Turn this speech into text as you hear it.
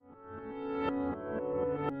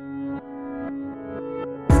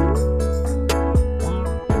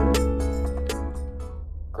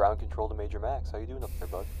Control to Major Max. How you doing up there,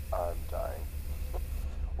 bud? I'm dying.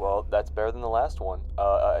 Well, that's better than the last one.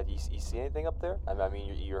 You see anything up there? I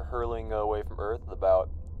mean, you're hurling away from Earth at about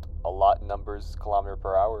a lot numbers kilometer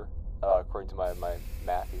per hour, according to my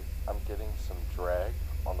math here. I'm getting some drag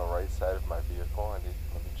on the right side of my vehicle. Let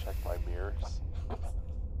me check my mirrors.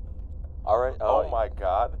 All right. Oh my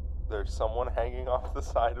God! There's someone hanging off the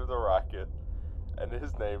side of the rocket, and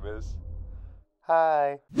his name is.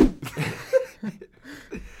 Hi.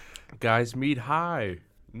 Guys, meet Hi.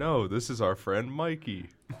 No, this is our friend Mikey.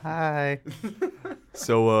 Hi.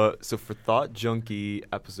 So for Thought Junkie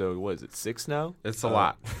episode, what is it, 6 now? It's a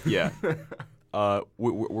lot. Yeah.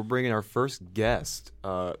 We're bringing our first guest,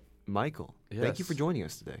 Michael. Thank you Yes. for joining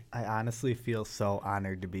us today. I honestly feel so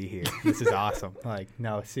honored to be here. This is awesome.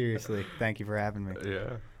 No, seriously, thank you for having me.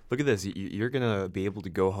 Yeah. Look at this. You're going to be able to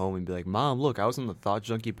go home and be like, Mom, look, I was on the Thought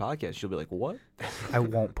Junkie podcast. She'll be like, what? I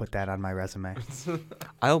won't put that on my resume.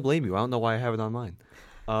 I don't blame you. I don't know why I have it on mine.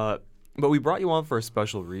 But we brought you on for a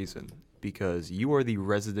special reason, because you are the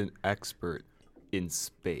resident expert in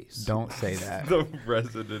space. Don't say that. The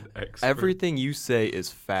resident expert. Everything you say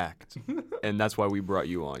is fact, and that's why we brought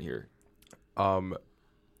you on here.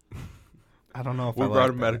 I don't know if We I brought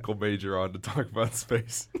like a medical major on to talk about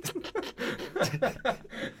space. that.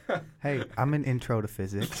 Hey, I'm an intro to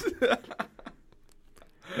physics.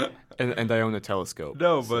 And I own a telescope.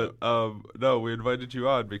 No, but no, we invited you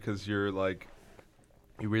on because you're like,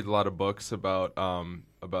 you read a lot of books about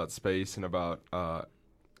space and about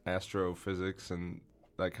astrophysics and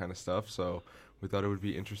that kind of stuff. So we thought it would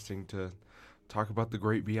be interesting to talk about the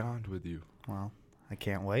great beyond with you. Well, I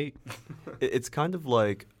can't wait. It's kind of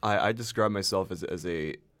like I describe myself as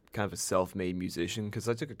a kind of a self-made musician, because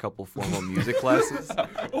I took a couple formal music classes.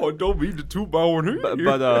 Oh, don't mean to toot my own horn.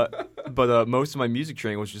 But most of my music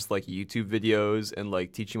training was just like YouTube videos and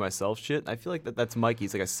like teaching myself shit. I feel like that's Mikey.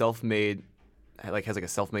 He's like a self-made, has like a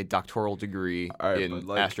self-made doctoral degree in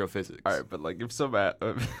astrophysics. All right, but like if some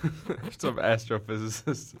if some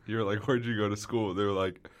astrophysicist, you're like, where'd you go to school? They were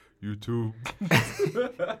like, YouTube.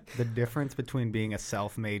 The difference between being a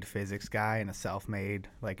self-made physics guy and a self-made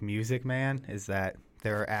music man is that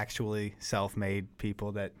there are actually self-made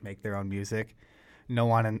people that make their own music. No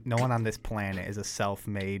one on this planet is a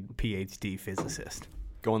self-made PhD physicist.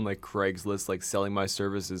 Going like Craigslist, like selling my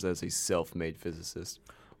services as a self-made physicist.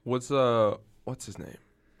 What's his name?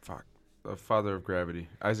 Fuck, the father of gravity,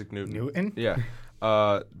 Isaac Newton. Newton? Yeah,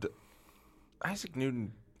 Isaac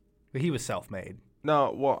Newton. He was self-made.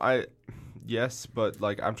 No, well, yes, but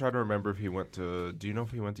like I'm trying to remember if he went to. Do you know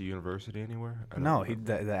if he went to university anywhere? I don't No, know.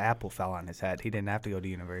 the apple fell on his head. He didn't have to go to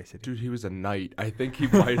university. Dude, he was a knight. I think he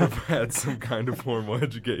might have had some kind of formal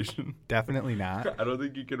education. Definitely not. I don't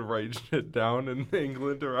think you can write shit down in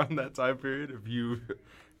England around that time period if you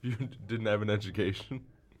didn't have an education.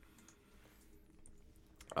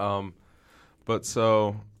 But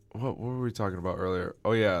so what were we talking about earlier?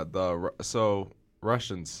 Oh yeah,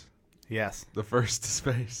 Russians, Yes, the first to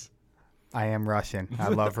space. I am Russian. I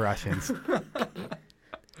love Russians.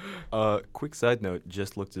 Quick side note,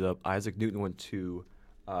 just looked it up. Isaac Newton went to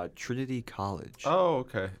Trinity College. Oh,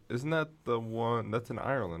 okay. Isn't that the one that's in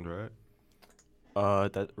Ireland,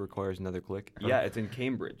 right? That requires another click. Yeah, it's in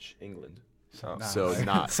Cambridge, England. So, So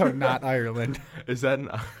not. So not Ireland. is that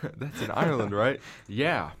that's in Ireland, right?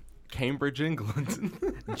 Yeah, Cambridge,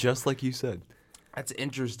 England. Just like you said. That's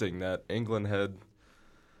interesting that England had.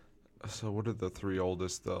 So what are the three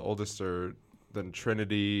oldest? The oldest are then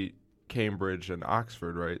Trinity, Cambridge, and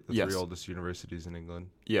Oxford, right? The Yes. three oldest universities in England.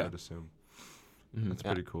 Yeah. I'd assume. Mhm. That's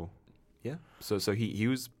pretty cool. Yeah. So he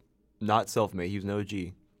was not self-made. He was an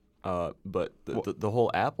OG. But the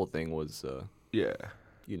whole Apple thing was, Yeah,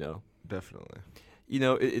 definitely. definitely.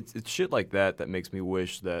 It's shit like that makes me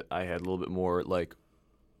wish that I had a little bit more like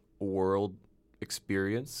world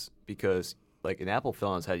experience, because like an Apple fell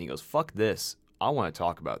on his head and he goes, "Fuck this. I want to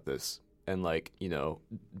talk about this," and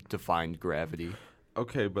defined gravity.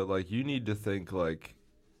 Okay, but like you need to think like,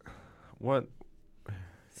 what?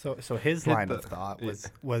 So his Hit line the- of thought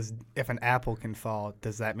was if an apple can fall,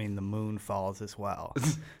 does that mean the moon falls as well?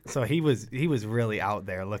 So he was really out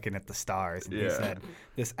there looking at the stars, and he Yeah. said,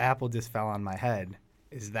 "This apple just fell on my head.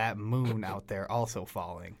 Is that moon out there also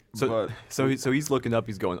falling?" So But- so he's looking up.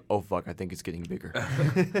 He's going, "Oh fuck, I think it's getting bigger."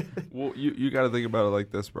 Well, you got to think about it like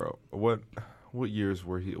this, bro. What years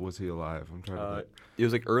was he alive? I'm trying to think. It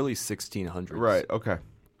was like early 1600s. Right. Okay.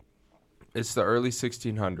 It's the early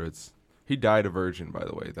 1600s. He died a virgin, by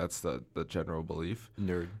the way. That's the general belief.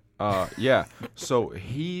 Nerd. Yeah. So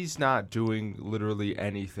he's not doing literally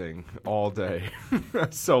anything all day.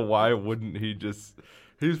 So why wouldn't he just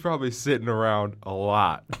He was probably sitting around a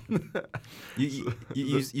lot.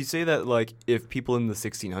 You say that like if people in the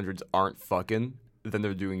 1600s aren't fucking, then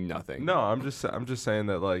they're doing nothing. No, I'm just saying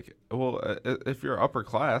that like, well, if you're upper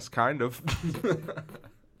class, kind of.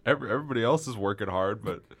 Everybody else is working hard,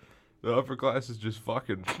 but the upper class is just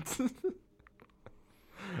fucking.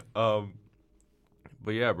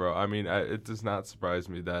 But yeah, bro. I mean, it does not surprise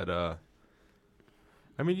me that.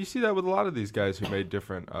 I mean, you see that with a lot of these guys who made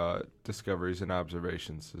different discoveries and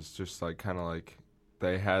observations. It's just like kind of like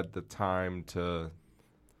they had the time to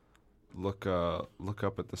look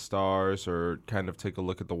up at the stars or kind of take a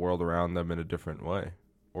look at the world around them in a different way,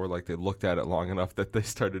 or like they looked at it long enough that they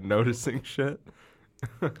started noticing shit,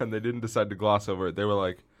 and they didn't decide to gloss over it. They were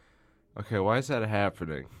like, "Okay, why is that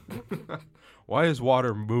happening? Why is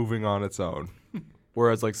water moving on its own?"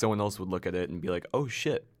 Whereas like someone else would look at it and be like, "Oh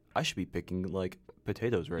shit, I should be picking like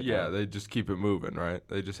potatoes right now." Yeah, they just keep it moving, right?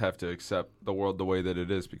 They just have to accept the world the way that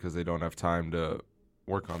it is because they don't have time to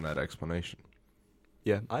work on that explanation.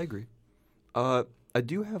 Yeah, I agree. I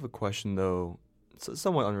do have a question though,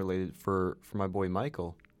 somewhat unrelated for my boy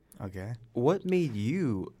Michael. Okay. What made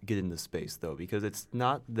you get into space though? Because it's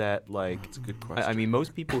not that like That's a good question. I mean,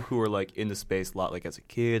 most people who are like into space a lot, like as a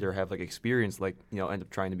kid or have like experience, like end up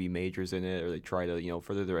trying to be majors in it, or they try to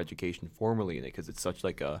further their education formally in it because it's such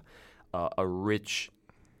like a rich,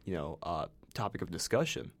 topic of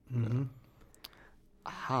discussion. Mm-hmm.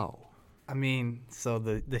 How? I mean, so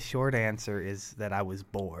the short answer is that I was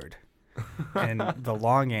bored. And the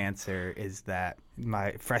long answer is that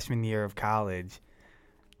my freshman year of college,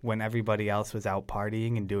 when everybody else was out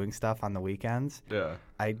partying and doing stuff on the weekends, Yeah.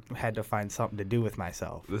 I had to find something to do with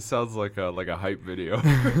myself. This sounds like a hype video.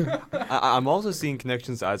 I'm also seeing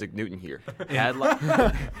connections to Isaac Newton here. Had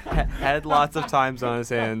lots of times on his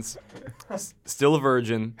hands, still a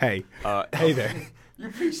virgin. Hey, hey there. You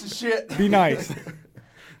piece of shit. Be nice.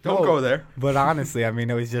 Don't go there. But honestly, I mean,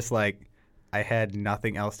 it was just like I had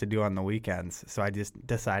nothing else to do on the weekends, so I just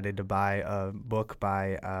decided to buy a book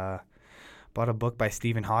by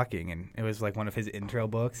Stephen Hawking, and it was like one of his intro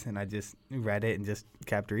books, and I just read it and just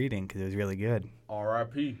kept reading because it was really good.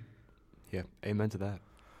 R.I.P. Yeah, amen to that.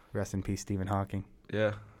 Rest in peace, Stephen Hawking.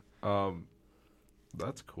 Yeah.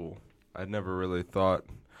 That's cool. I never really thought.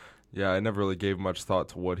 Yeah, I never really gave much thought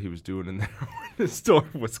to what he was doing in there when his door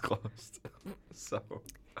was closed. So.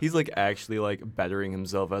 He's like actually like bettering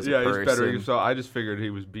himself as a person. Yeah, he's bettering himself. I just figured he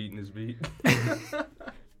was beating his beat.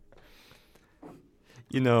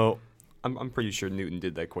 I'm pretty sure Newton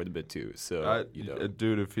did that quite a bit too. So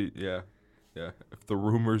dude, if the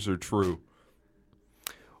rumors are true.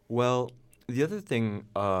 Well, the other thing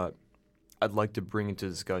I'd like to bring into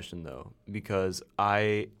discussion though, because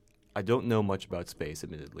I don't know much about space,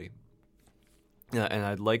 admittedly, and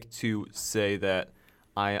I'd like to say that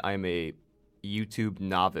I'm a YouTube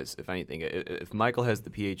novice, if anything. If Michael has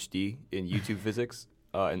the PhD in YouTube physics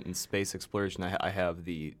and in space exploration, I have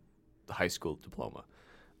the high school diploma.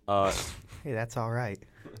 Hey, that's all right.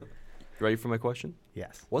 Ready for my question?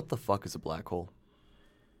 Yes. What the fuck is a black hole?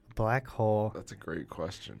 Black hole That's a great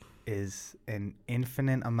question. is an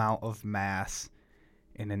infinite amount of mass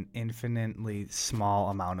in an infinitely small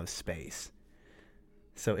amount of space.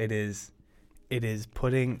 So it is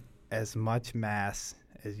putting as much mass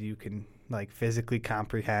as you can like physically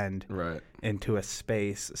comprehend Right. into a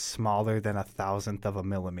space smaller than 1,000th of a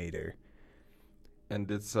millimeter. And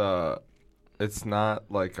it's not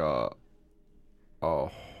like what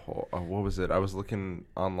was it? I was looking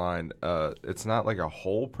online. It's not like a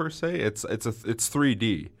hole per se. It's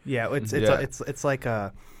 3D. Yeah, it's like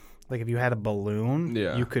if you had a balloon,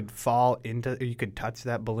 Yeah. you could touch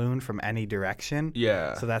that balloon from any direction.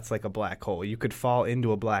 Yeah. So that's like a black hole. You could fall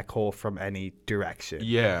into a black hole from any direction.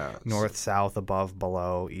 Yeah. North, south, above,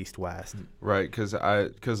 below, east, west. Right, because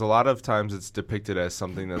a lot of times it's depicted as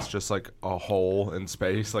something that's just like a hole in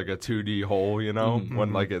space, like a 2D hole,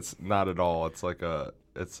 when like it's not at all. It's like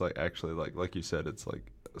actually like you said, it's like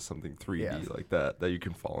something 3D like that you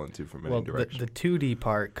can fall into from any direction. The 2D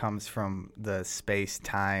part comes from the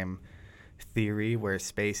space-time theory, where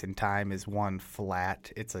space and time is one flat.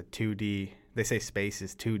 It's a 2D. They say space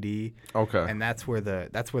is 2D. Okay. And that's where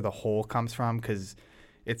the hole comes from, because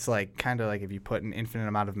it's like kind of like if you put an infinite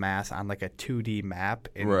amount of mass on like a 2D map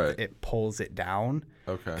and it pulls it down.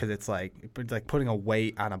 Okay. Because it's like putting a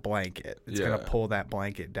weight on a blanket. It's going to pull that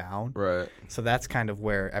blanket down. Right. So that's kind of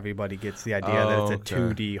where everybody gets the idea that it's a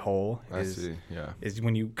 2D hole. I see. Yeah. Is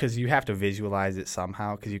when because you have to visualize it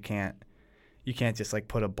somehow, because you can't just like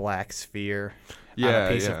put a black sphere on a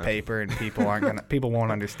piece of paper and people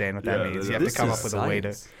won't understand what that means. You have to come up with a way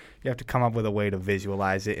to. You have to come up with a way to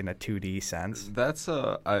visualize it in a 2D sense. That's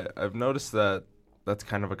I've noticed that that's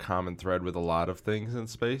kind of a common thread with a lot of things in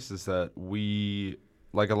space is that we,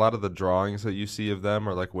 like a lot of the drawings that you see of them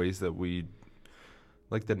are like ways that we,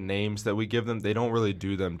 like the names that we give them, they don't really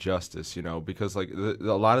do them justice, you know, because like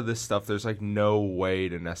a lot of this stuff, there's like no way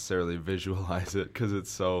to necessarily visualize it because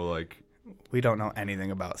it's so like. We don't know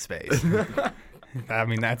anything about space. I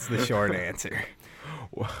mean, that's the short answer.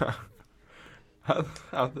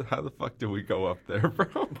 How the fuck did we go up there,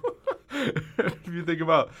 bro? If you think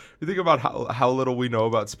about how little we know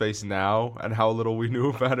about space now and how little we knew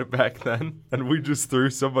about it back then, and we just threw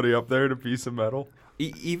somebody up there in a piece of metal.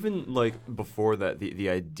 Even like before that, the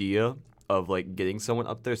idea of like getting someone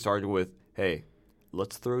up there started with, hey,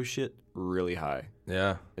 let's throw shit really high.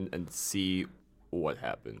 Yeah. And see what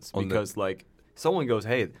happens. Because like someone goes,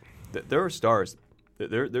 hey, there are stars.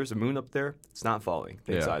 There's a moon up there. It's not falling.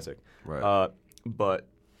 Thanks, Isaac. Right. But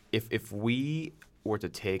if we were to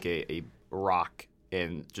take a rock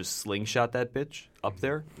and just slingshot that bitch up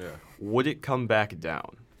there, would it come back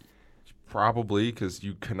down? Probably, because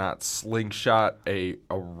you cannot slingshot a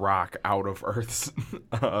rock out of Earth's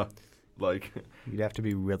like. You'd have to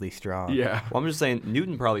be really strong. Yeah. Well, I'm just saying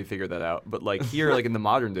Newton probably figured that out. But like here, like in the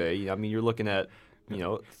modern day, I mean, you're looking at,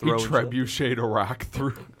 throwing. He trebucheted a rock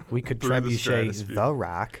through. We could through trebuchet the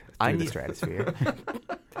rock through the stratosphere.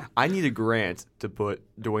 I need a grant to put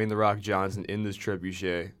Dwayne The Rock Johnson in this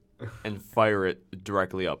trebuchet and fire it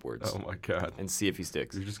directly upwards. Oh my god! And see if he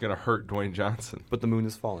sticks. You're just gonna hurt Dwayne Johnson. But the moon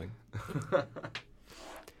is falling.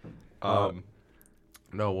 No,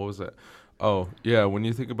 what was that? Oh yeah, when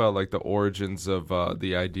you think about like the origins of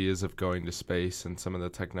the ideas of going to space and some of the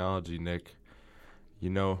technology, Nick, you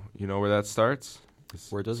know where that starts?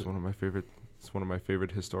 Where does it? It's one of my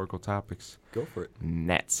favorite historical topics. Go for it.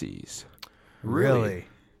 Nazis. Really?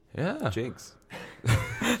 Yeah. Jinx.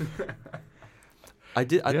 I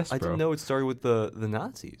didn't know it started with the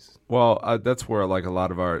Nazis. Well, that's where like a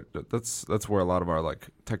lot of our like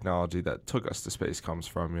technology that took us to space comes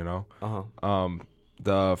from, you know.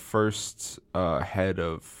 The first head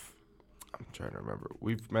of, I'm trying to remember.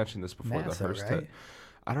 We've mentioned this before. NASA, the first right? head.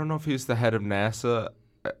 I don't know if he's the head of NASA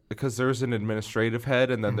because there's an administrative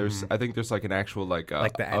head and then there's I think there's like an actual like the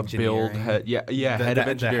a build engineering. head. Yeah, head of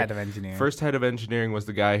engineering. The head of engineering. First head of engineering was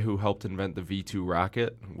the guy who helped invent the V2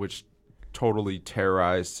 rocket, which totally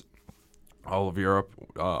terrorized all of Europe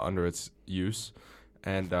under its use.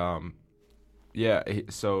 And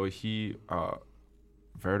so he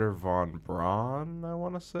Werner von Braun, I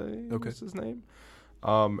want to say was his name.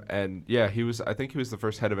 And yeah, I think he was the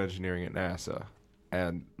first head of engineering at NASA.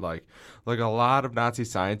 And like a lot of Nazi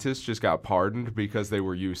scientists just got pardoned because they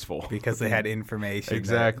were useful. Because they had information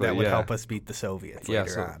exactly, that would help us beat the Soviets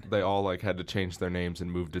later on. They all like had to change their names and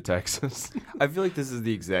move to Texas. I feel like this is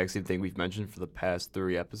the exact same thing we've mentioned for the past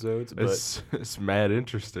 3 episodes. But it's mad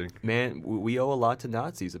interesting. Man, we owe a lot to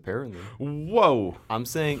Nazis, apparently. Whoa. I'm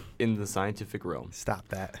saying in the scientific realm. Stop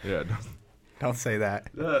that. Yeah. Don't say that.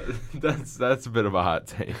 That's a bit of a hot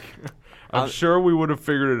take. I'm sure we would have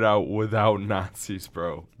figured it out without Nazis,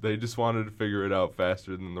 bro. They just wanted to figure it out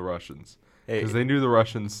faster than the Russians. Because they knew the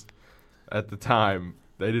Russians at the time,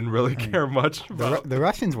 they didn't really care much about... The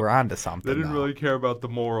Russians were onto something, They didn't really care about the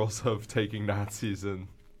morals of taking Nazis and...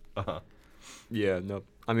 Yeah, no.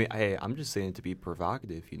 I mean, hey, I'm just saying to be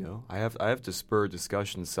provocative, you know? I have to spur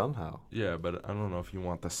discussion somehow. Yeah, but I don't know if you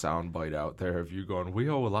want the soundbite out there of you going, we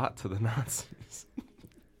owe a lot to the Nazis.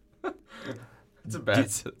 It's a bad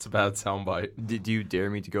soundbite. Do you dare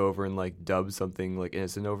me to go over and like dub something like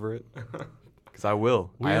innocent over it? Because I will.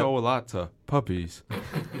 We owe a lot to puppies.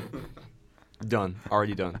 Done.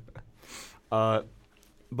 Already done.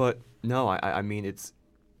 But no, I mean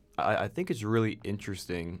I think it's really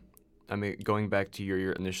interesting. I mean, going back to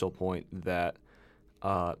your initial point that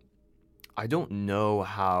I don't know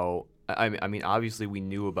how. I mean, obviously we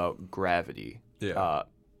knew about gravity. Yeah.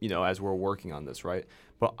 As we're working on this, right?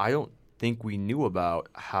 But I don't think we knew about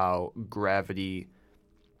how gravity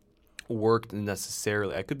worked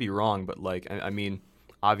necessarily. I could be wrong, but like I mean,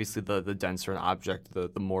 obviously the denser an object,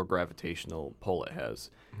 the more gravitational pull it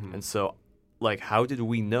has. Mm-hmm. And so, like, how did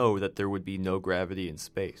we know that there would be no gravity in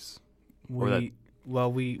space? We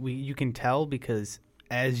you can tell because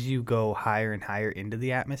as you go higher and higher into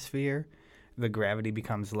the atmosphere, the gravity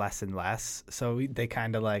becomes less and less. So they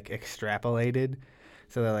kind of like extrapolated.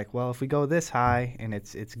 So they're like, well, if we go this high and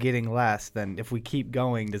it's getting less, then if we keep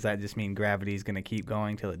going, does that just mean gravity is going to keep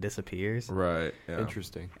going till it disappears? Right. Yeah.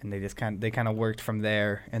 Interesting. And they kind of worked from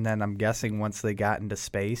there. And then I'm guessing once they got into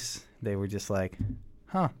space, they were just like,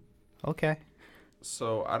 huh, okay.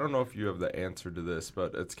 So I don't know if you have the answer to this,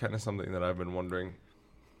 but it's kind of something that I've been wondering.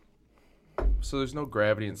 So there's no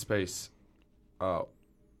gravity in space.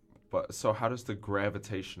 But so how does the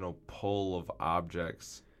gravitational pull of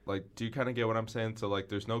objects, like, do you kind of get what I'm saying? So, like,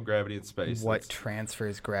 there's no gravity in space. What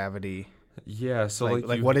transfers gravity? Yeah, so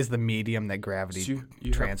like what is the medium that gravity so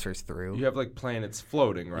you transfers through? You have like planets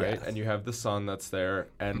floating, right? Yes. And you have the sun that's there,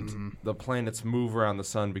 and the planets move around the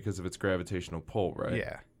sun because of its gravitational pull, right?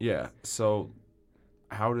 Yeah. Yeah. So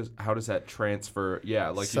how does that transfer? Yeah,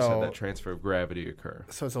 like you said, that transfer of gravity occur.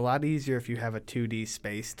 So it's a lot easier if you have a 2D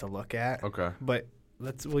space to look at. Okay. But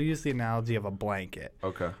we'll use the analogy of a blanket.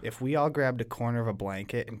 Okay. If we all grabbed a corner of a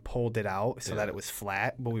blanket and pulled it out so that it was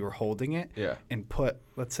flat, but we were holding it, Yeah. and put,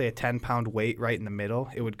 let's say, a 10-pound weight right in the middle,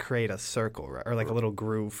 it would create a circle, right? Or like a little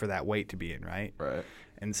groove for that weight to be in, right? Right.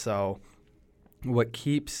 And so what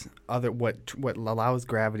keeps what allows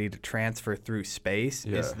gravity to transfer through space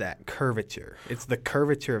is that curvature. It's the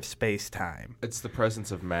curvature of space-time. It's the presence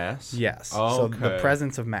of mass. Yes. Oh, so okay. the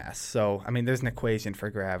presence of mass. So I mean, there's an equation for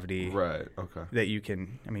gravity. Right. Okay. That you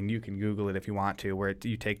can Google it if you want to, where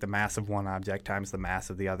you take the mass of one object times the mass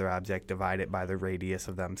of the other object, divide it by the radius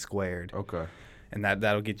of them squared. Okay. And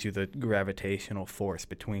that'll get you the gravitational force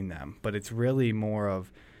between them. But it's really more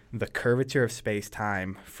of the curvature of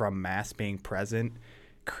space-time from mass being present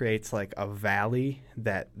creates like a valley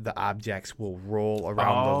that the objects will roll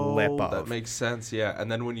around the lip of. That makes sense, yeah.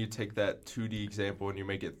 And then when you take that 2D example and you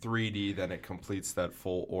make it 3D, then it completes that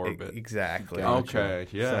full orbit. Exactly. Okay,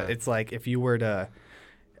 yeah. So it's like if you were to...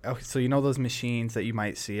 Okay, so you know those machines that you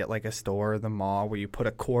might see at like a store or the mall where you put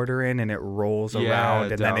a quarter in and it rolls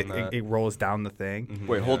around and then it rolls down the thing? Mm-hmm.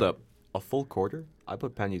 Wait, hold up. A full quarter? I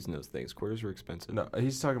put pennies in those things. Quarters are expensive. No,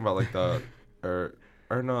 he's talking about like the... or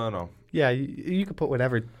no. Yeah, you could put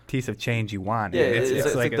whatever piece of change you want. Yeah,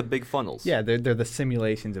 it's like the big funnels. Yeah, they're the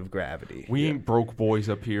simulations of gravity. We ain't broke boys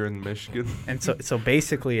up here in Michigan. And so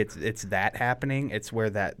basically it's that happening. It's where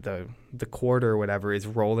that the quarter or whatever is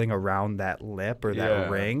rolling around that lip or that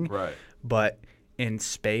ring. Right. But in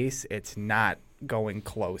space, it's not going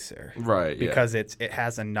closer. Right. Because it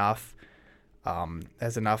has enough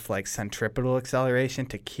like centripetal acceleration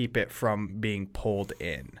to keep it from being pulled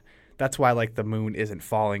in. That's why like the moon isn't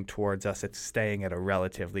falling towards us; it's staying at a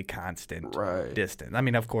relatively constant distance. I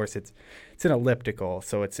mean, of course, it's an elliptical,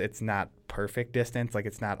 so it's not perfect distance. Like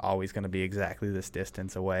it's not always going to be exactly this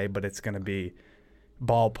distance away, but it's going to be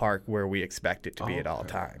ballpark where we expect it to be at all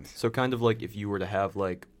times. So kind of like if you were to have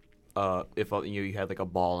like, if you had like a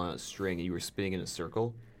ball on a string and you were spinning in a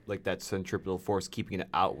circle, like that centripetal force keeping it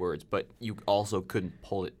outwards, but you also couldn't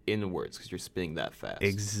pull it inwards because you're spinning that fast.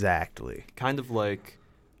 Exactly. Kind of like.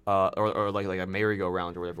 Or like a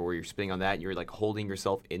merry-go-round or whatever, where you're spinning on that and you're like holding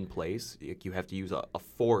yourself in place. You have to use a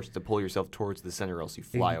force to pull yourself towards the center, or else you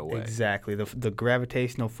fly away. Exactly. The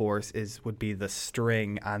gravitational force would be the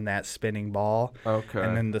string on that spinning ball. Okay.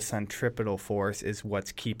 And then the centripetal force is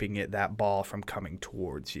what's keeping that ball from coming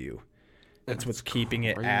towards you. That's what's keeping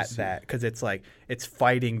it at that, because it's like it's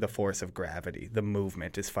fighting the force of gravity. The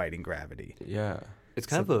movement is fighting gravity. Yeah. It's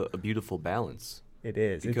kind of a beautiful balance. It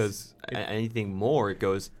is. Because anything more, it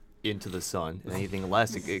goes into the sun, and anything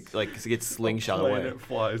less, it gets slingshot away. It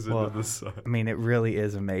flies into the sun. I mean, it really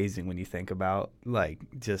is amazing when you think about like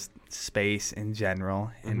just space in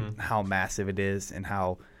general and how massive it is and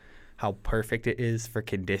how perfect it is for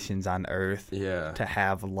conditions on Earth to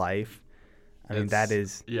have life. I mean, that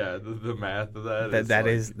is the math of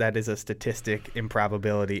that is a statistic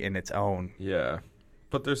improbability in its own. Yeah,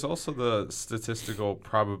 but there's also the statistical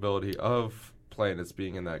probability of planets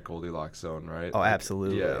being in that Goldilocks zone, right? Oh, like,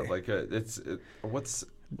 absolutely. Yeah, like what's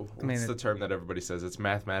the term that everybody says? It's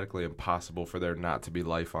mathematically impossible for there not to be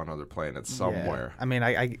life on other planets somewhere. Yeah. I mean,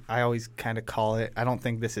 I always kind of call it, I don't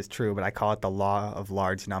think this is true, but I call it the law of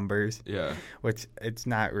large numbers. Yeah. Which it's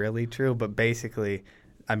not really true, but basically,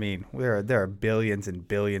 I mean, there are billions and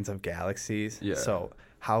billions of galaxies. Yeah. So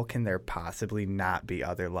how can there possibly not be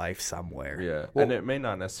other life somewhere? Yeah. Well, and it may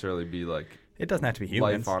not necessarily be like it doesn't have to be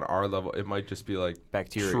humans. Life on our level. It might just be like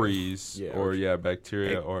bacteria, trees,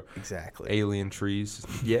 bacteria, or exactly alien trees.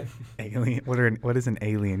 Yeah, alien. What is an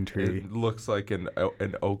alien tree? It looks like an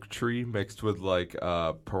oak tree mixed with like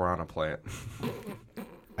a piranha plant.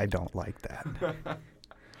 I don't like that.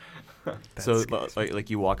 So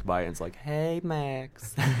like you walk by and it's like, hey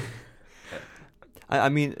Max. I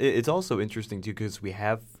mean, it's also interesting too because we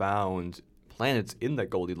have found planets in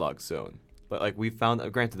that Goldilocks zone, but like we found,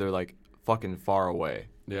 granted they're like fucking far away.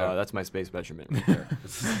 Yeah, that's my space measurement.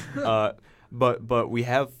 But we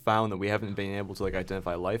have found that we haven't been able to like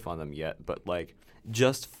identify life on them yet. But like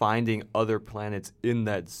just finding other planets in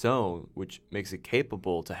that zone, which makes it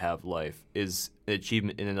capable to have life, is an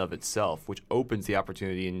achievement in and of itself, which opens the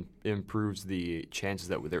opportunity and improves the chances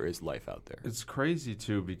that there is life out there. It's crazy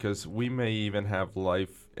too because we may even have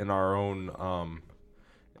life in our own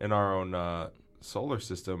solar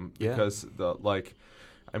system Yeah. because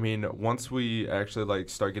once we actually like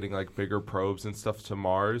start getting like bigger probes and stuff to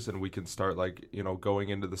Mars, and we can start like going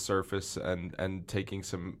into the surface and taking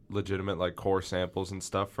some legitimate like core samples and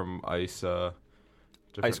stuff from ice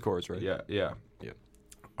Ice cores, right? Yeah. Yeah.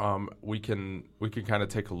 We can kind of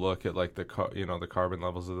take a look at like the carbon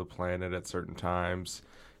levels of the planet at certain times,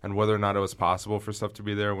 and whether or not it was possible for stuff to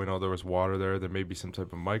be there. We know there was water there. There may be some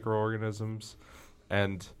type of microorganisms,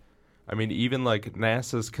 and I mean even like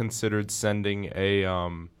NASA's considered sending a I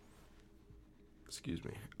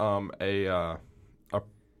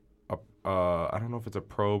don't know if it's a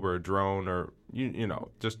probe or a drone or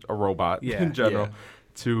just a robot in general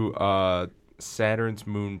to Saturn's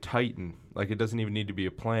moon Titan. Like it doesn't even need to be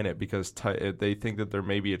a planet because they think that there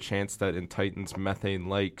may be a chance that in Titan's methane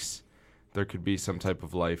lakes there could be some type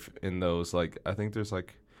of life in those. Like I think there's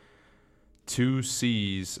like 2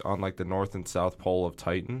 seas on like the north and south pole of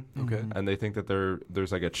Titan. Okay. And they think that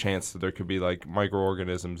there's like a chance that there could be like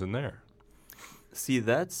microorganisms in there. See,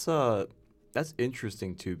 that's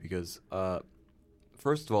interesting too because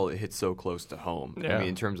first of all, it hits so close to home. Yeah. I mean,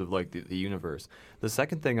 in terms of like the universe. The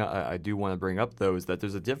second thing I do want to bring up though is that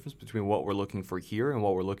there's a difference between what we're looking for here and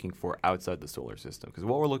what we're looking for outside the solar system. Because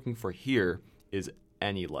what we're looking for here is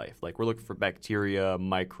any life. Like we're looking for bacteria,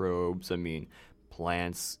 microbes. I mean,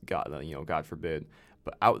 plants. God forbid.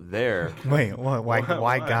 But out there, Wait,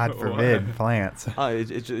 why God forbid plants?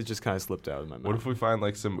 it just kind of slipped out of my mouth. What if we find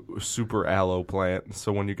like some super aloe plant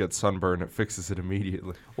so when you get sunburn it fixes it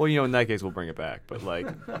immediately? Well, in that case, we'll bring it back. But like,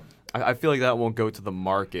 I feel like that won't go to the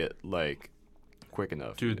market like quick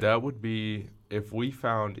enough. Dude, that would be if we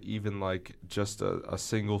found even like just a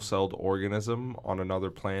single-celled organism on another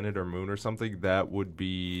planet or moon or something. That would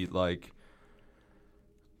be like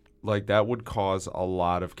that would cause a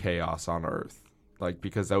lot of chaos on Earth. Like,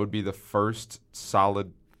 because that would be the first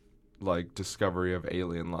solid, like, discovery of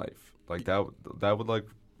alien life. Like, that would, like,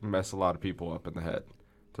 mess a lot of people up in the head.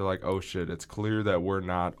 They're like, oh, shit, it's clear that we're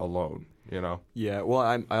not alone, Yeah,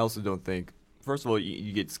 well, I also don't think, first of all,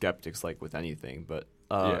 you get skeptics, like, with anything. But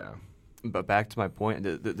But back to my point,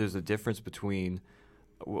 there's a difference between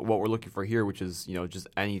what we're looking for here, which is, just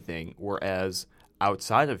anything, whereas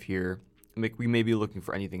outside of here, we may be looking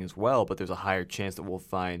for anything as well, but there's a higher chance that we'll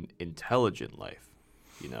find intelligent life.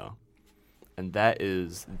 And that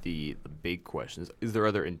is the big question: is there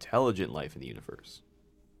other intelligent life in the universe?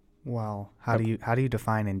 Well, how do you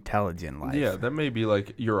define intelligent life? Yeah, that may be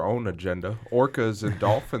like your own agenda. Orcas and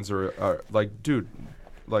dolphins are like, dude,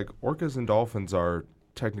 like orcas and dolphins are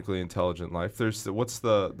technically intelligent life. There's what's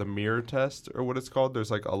the mirror test or what it's called?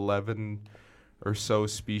 There's like 11 or so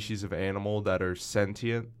species of animal that are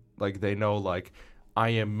sentient. Like they know like I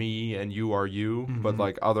am me and you are you, but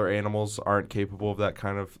like other animals aren't capable of that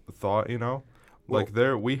kind of thought, Well, like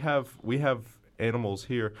we have animals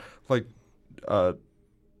here like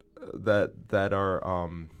that are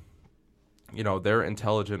they're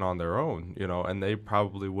intelligent on their own, and they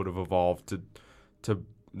probably would have evolved to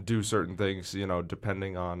do certain things,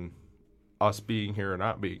 depending on us being here or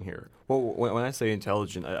not being here. Well, when I say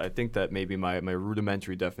intelligent, I think that maybe my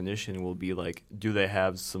rudimentary definition will be like, do they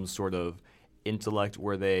have some sort of intellect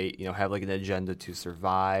where they, have like an agenda to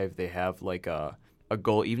survive? They have like a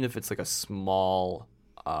goal, even if it's like a small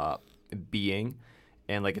being,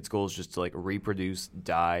 and like its goal is just to like reproduce,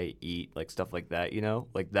 die, eat, like stuff like that,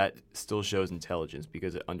 Like that still shows intelligence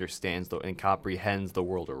because it understands and comprehends the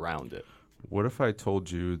world around it. What if I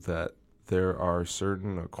told you that there are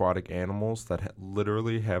certain aquatic animals that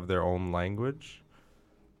literally have their own language?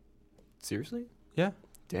 Seriously? Yeah.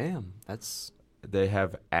 Damn, They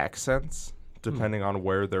have accents depending on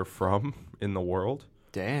where they're from in the world.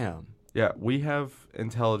 Damn. Yeah, we have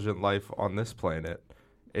intelligent life on this planet.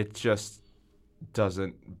 It just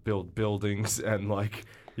doesn't build buildings and like,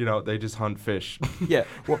 they just hunt fish. Yeah.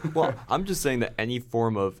 Well, I'm just saying that any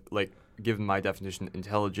form of like, given my definition,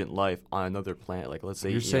 intelligent life on another planet, like let's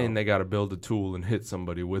say you're saying they got to build a tool and hit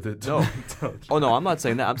somebody with it. No. Oh no, I'm not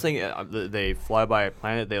saying that. I'm saying they fly by a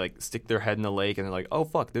planet, they like stick their head in the lake, and they're like, oh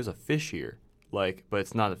fuck, there's a fish here, like, but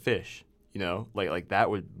it's not a fish, like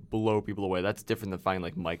that would blow people away. That's different than finding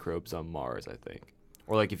like microbes on Mars, I think,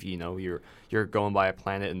 or like if you're going by a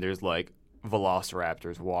planet and there's like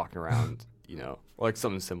velociraptors walking around, or like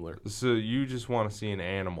something similar. So you just want to see an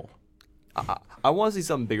animal. I want to see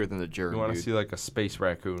something bigger than the germ. You want to dude. see like a space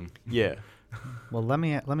raccoon? Yeah. Well, let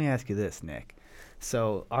me ask you this, Nick.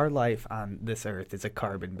 So our life on this earth is a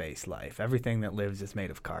carbon-based life. Everything that lives is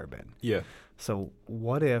made of carbon. Yeah. So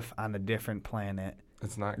what if on a different planet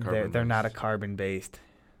It's not they're carbon. not a carbon-based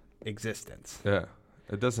existence? Yeah,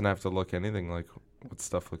 it doesn't have to look anything like what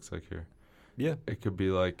stuff looks like here. Yeah. It could be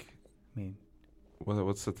like, I mean,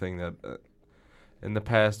 what's the thing that in the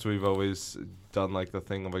past we've always done like the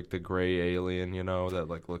thing of like the gray alien, you know, that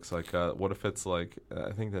like looks like what if it's like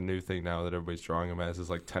I think the new thing now that everybody's drawing them as is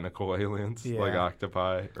like tentacle aliens, like Yeah.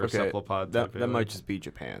 octopi or Okay, cephalopod That type might aliens. just be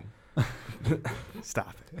Japan.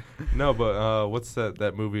 stop it. No, but what's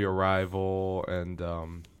that movie Arrival and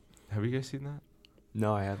have you guys seen that?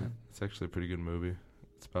 No, I haven't. It's actually a pretty good movie.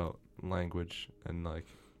 It's about language and like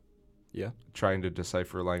Yeah. trying to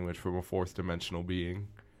decipher language from a fourth dimensional being.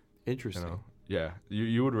 You Interesting. know? Yeah,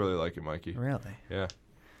 you would really like it, Mikey. Really? Yeah.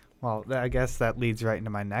 Well, I guess that leads right into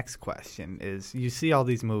my next question is you see all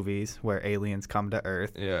these movies where aliens come to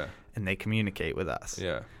Earth Yeah. and they communicate with us.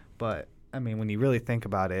 Yeah. But, I mean, when you really think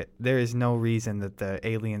about it, there is no reason that the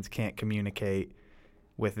aliens can't communicate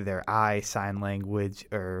with their eye sign language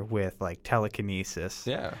or with, like, telekinesis.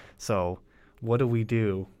 Yeah. So what do we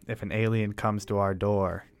do if an alien comes to our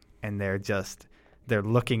door and they're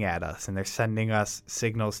looking at us and they're sending us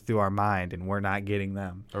signals through our mind and we're not getting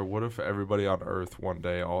them? Or what if everybody on Earth one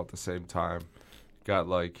day all at the same time got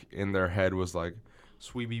like in their head was like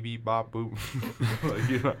sweet beep beep bop boop like,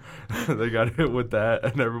 you know, they got hit with that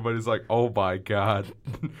and everybody's like, oh my god.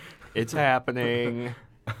 It's happening.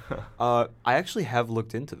 I actually have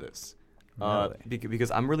looked into this. Really?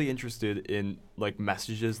 Because I'm really interested in like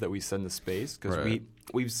messages that we send to space because Right.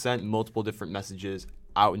 we've sent multiple different messages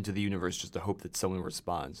out into the universe just to hope that someone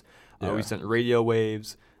responds. Yeah. We sent radio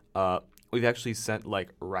waves. We've actually sent like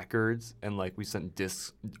records and like we sent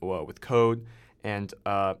discs with code. And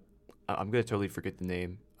I'm gonna totally forget the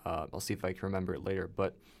name. I'll see if I can remember it later.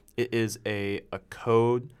 But it is a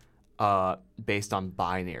code based on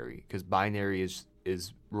binary because binary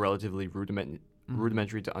is relatively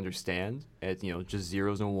rudimentary to understand. It's just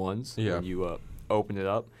zeros and ones Yeah. when you open it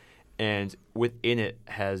up. And within it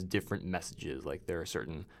has different messages. Like there are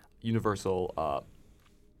certain universal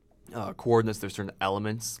coordinates. There's certain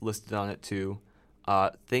elements listed on it too.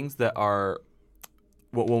 Things that are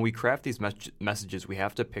when we craft these messages, we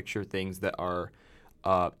have to picture things that are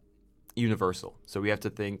universal. So we have to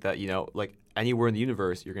think that like anywhere in the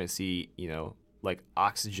universe, you're going to see like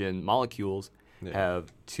oxygen molecules Yeah.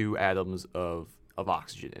 have 2 atoms of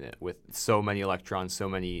oxygen in it with so many electrons, so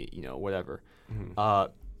many whatever. Mhm.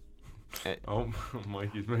 Oh,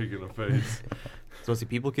 Mikey's making a face. So see,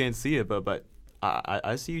 people can't see it, but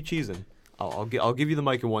I see you cheesing. I'll give you the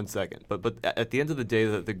mic in 1 second. But at the end of the day,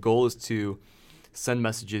 the goal is to send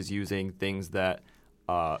messages using things that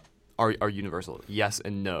are universal, yes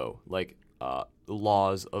and no, like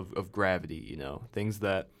laws of gravity. Things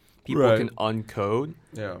that people Right. can uncode,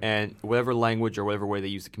 Yeah. and whatever language or whatever way they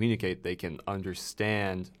use to communicate, they can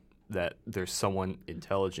understand that there's someone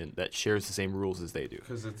intelligent that shares the same rules as they do.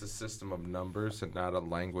 Because it's a system of numbers and not a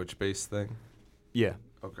language-based thing. Yeah.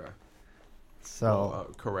 Okay. So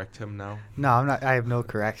Well, correct him now. no, I'm not. I have no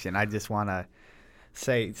correction. I just want to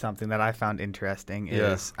say something that I found interesting.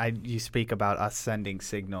 Yeah. Is you speak about us sending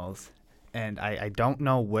signals, and I don't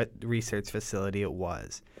know what research facility it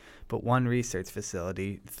was, but one research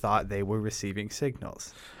facility thought they were receiving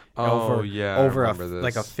signals. Oh, over, yeah, I over remember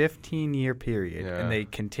like a this. 15-year period, Yeah. and they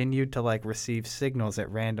continued to like receive signals at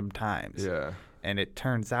random times. Yeah. And it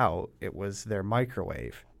turns out it was their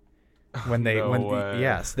microwave. When they No when way.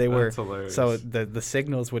 yes, they That's were hilarious. so the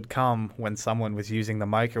signals would come when someone was using the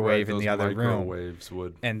microwave in those the other room, microwaves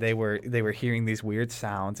would. and they were hearing these weird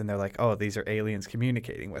sounds, and they're like, "Oh, these are aliens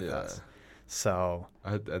communicating with Yeah. us." So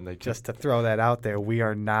And they just to throw that out there, we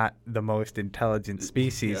are not the most intelligent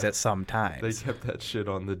species Yeah. at some They times. kept that shit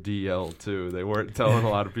on the DL too. They weren't telling a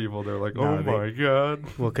lot of people. They're like, No, "Oh they- my god."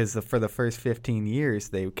 Well, because for the first 15 years,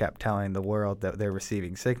 they kept telling the world that they're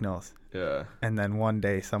receiving signals. Yeah. And then one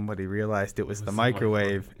day somebody realized it was It the was the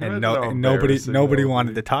microwave, microwave. and, Imagine how and nobody embarrassing that would wanted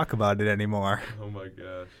be. to talk about it anymore. Oh my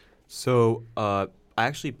gosh. So I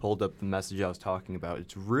actually pulled up the message I was talking about.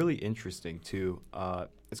 It's really interesting too.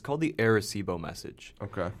 It's called the Arecibo message,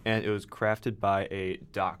 Okay. and it was crafted by a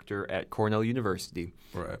doctor at Cornell University.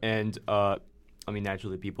 Right. And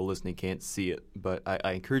naturally, people listening can't see it, but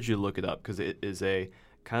I encourage you to look it up because it is a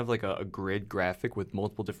kind of like a grid graphic with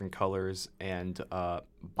multiple different colors and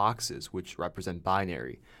boxes, which represent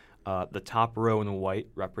binary. The top row in white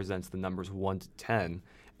represents the numbers 1 to 10,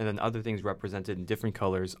 and then other things represented in different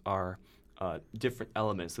colors are different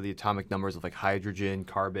elements, so the atomic numbers of like hydrogen,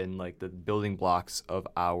 carbon, like the building blocks of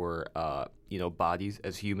our bodies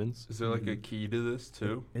as humans. Is there like a key to this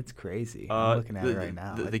too? It's crazy. I'm looking at it right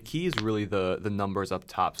now. The key is really the numbers up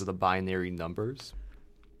top, so the binary numbers.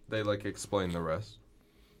 They like explain the rest.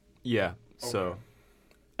 Yeah. So,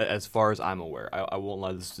 as far as I'm aware, I won't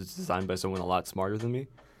lie. This is designed by someone a lot smarter than me.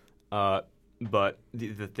 But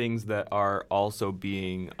the things that are also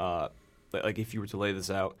being like if you were to lay this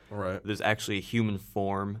out, Right. there's actually a human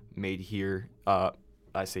form made here.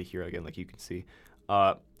 I say here again, like you can see,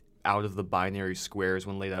 out of the binary squares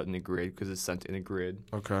when laid out in a grid, because it's sent in a grid.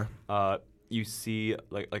 Okay. You see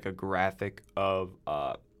like a graphic of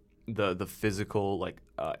the physical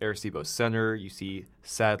Arecibo Center. You see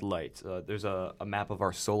satellites. There's a map of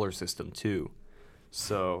our solar system too.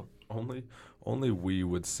 So Only we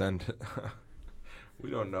would send. We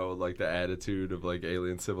don't know like the attitude of like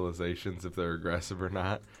alien civilizations, if they're aggressive or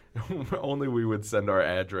not. Only we would send our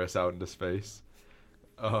address out into space,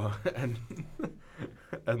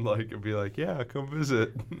 and like be like, yeah, come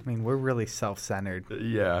visit. I mean, we're really self-centered,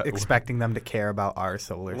 Yeah. expecting them to care about our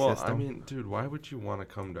solar Well, system. I mean, dude, why would you want to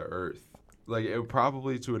come to Earth? Like, it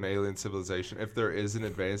probably to an alien civilization. If there is an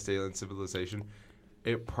advanced alien civilization,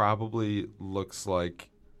 it probably looks like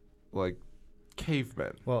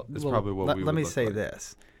cavemen. well, It's probably what we let would me look say like.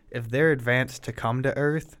 this: if they're advanced to come to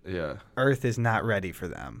Earth, Yeah. Earth is not ready for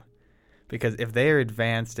them. Because if they are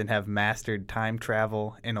advanced and have mastered time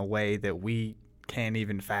travel in a way that we can't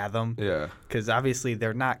even fathom, Yeah. because obviously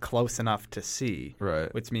they're not close enough to see,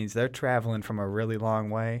 Right. which means they're traveling from a really long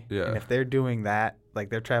way. Yeah. And if they're doing that, like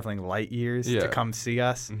they're traveling light years Yeah. to come see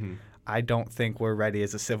us, Mm-hmm. I don't think we're ready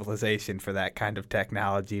as a civilization for that kind of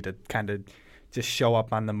technology to kind of just show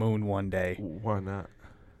up on the moon one day. Why not?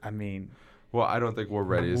 I mean, Well, I don't think we're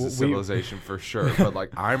ready as a We- civilization for sure, but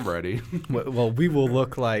like I'm ready. well, we will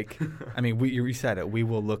look like, I mean, you said it, we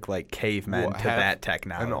will look like cavemen Well, to half- that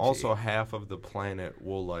technology. And also half of the planet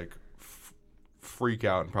will like freak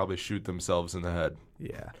out and probably shoot themselves in the head.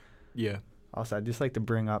 Yeah. yeah. Also, I'd just like to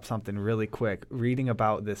bring up something really quick. Reading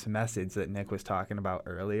about this message that Nick was talking about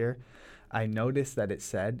earlier, I noticed that it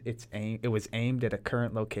said it was aimed at a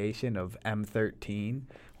current location of M13,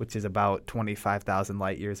 which is about 25,000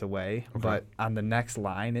 light years away. Okay. But on the next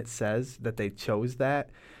line, it says that they chose that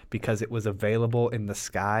because it was available in the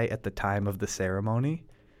sky at the time of the ceremony.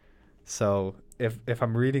 So if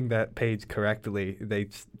I'm reading that page correctly, they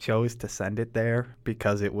chose to send it there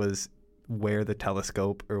because it was where the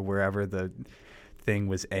telescope or wherever the thing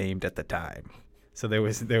was aimed at the time. So there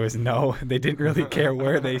was no, they didn't really care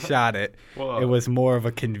where they shot it. Well, It was more of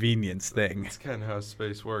a convenience thing. It's kind of how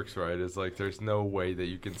space works, right? It's like there's no way that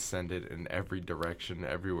you can send it in every direction,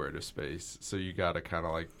 everywhere to space. So you got to kind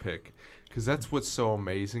of like pick. Because that's what's so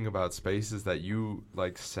amazing about space is that you,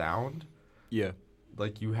 like, sound, Yeah.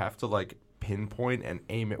 like, you have to, like, pinpoint and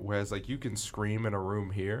aim it. Whereas, like, you can scream in a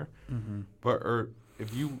room here, or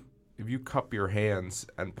if you cup your hands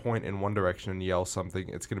and point in one direction and yell something,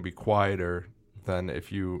 it's going to be quieter than if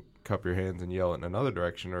you cup your hands and yell in another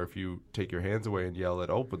direction, or if you take your hands away and yell it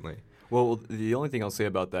openly. Well, the only thing I'll say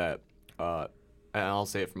about that, and I'll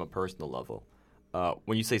say it from a personal level,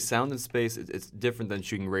 when you say sound in space, it's different than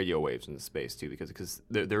shooting radio waves into space too, because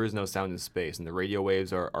there is no sound in space, and the radio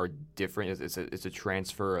waves are different. It's a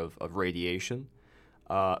transfer of radiation.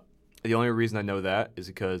 The only reason I know that is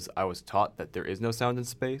because I was taught that there is no sound in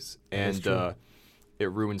space, and it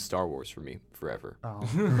ruined Star Wars for me forever.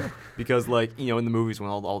 Oh. Because, like, you know, in the movies when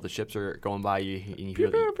all the ships are going by, you hear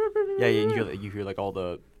you hear like all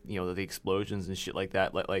the, you know, the explosions and shit like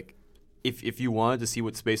that. Like if you wanted to see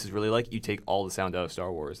what space is really like, you take all the sound out of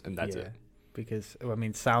Star Wars, and that's it. Because I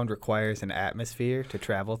mean, sound requires an atmosphere to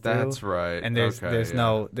travel through. That's right. And there's Okay, there's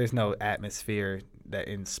no atmosphere that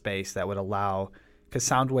in space that would allow, because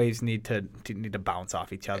sound waves need to bounce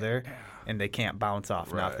off each other, and they can't bounce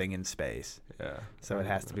off Right. nothing in space. Yeah. So it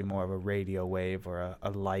has to be more of a radio wave or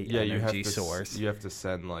a light Yeah, you have energy to source. You have to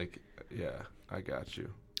send like, yeah, I got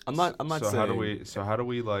you. I'm not So saying. how do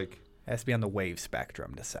we like? It has to be on the wave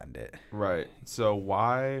spectrum to send it. Right. So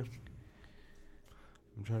why?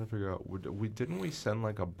 I'm trying to figure out. Didn't we send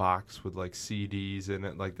like a box with like CDs in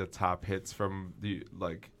it, like the top hits from the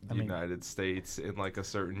United States in like a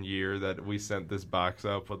certain year that we sent this box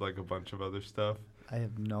up with like a bunch of other stuff? I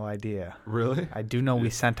have no idea. Really? I do know we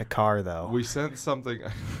sent a car though. We sent something.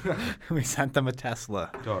 We sent them a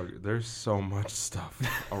Tesla. Dog, there's so much stuff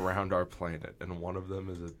around our planet, and one of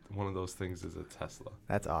those things is a Tesla.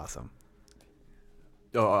 That's awesome.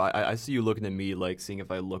 Oh, I see you looking at me like seeing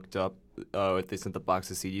if I looked up if they sent the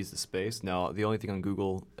box of CDs to space. Now, the only thing on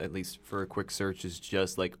Google, at least for a quick search, is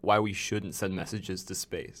just like why we shouldn't send messages to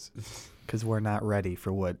space. Because we're not ready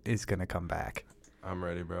for what is going to come back. I'm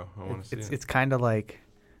ready, bro. I want to see it. It's kind of like,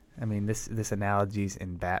 I mean, this analogy's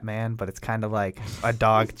in Batman, but it's kind of like a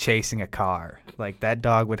dog chasing a car. Like, that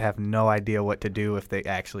dog would have no idea what to do if they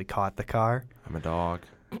actually caught the car. I'm a dog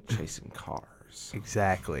chasing cars.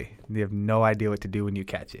 Exactly. You have no idea what to do when you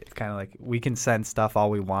catch it. It's kind of like we can send stuff all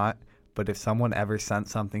we want, but if someone ever sent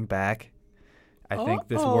something back, I think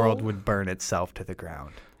this world would burn itself to the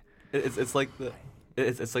ground. It's like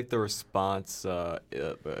the response,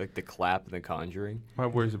 like the clap in The Conjuring. My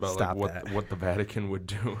worries about Stop like that. what the Vatican would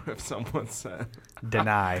do if someone said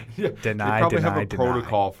Deny. yeah, Deny, they probably deny, have a deny.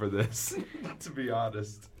 protocol for this. To be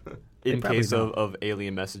honest. In probably case don't. of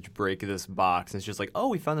alien message, break this box. And it's just like, oh,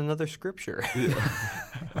 we found another scripture.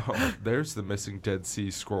 Oh, there's the missing Dead Sea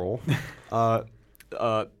Scroll.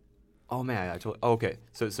 Oh man, okay.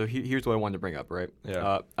 So here's what I wanted to bring up, right?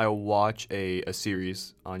 Yeah. I watch a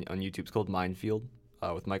series on YouTube. It's called Minefield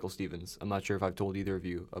with Michael Stevens. I'm not sure if I've told either of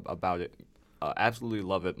you about it. Absolutely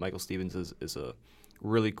love it. Michael Stevens is a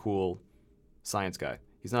really cool science guy.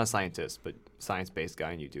 He's not a scientist, but science-based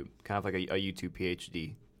guy on YouTube. Kind of like a YouTube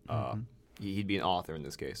PhD. He'd be an author in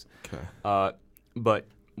this case. Okay. But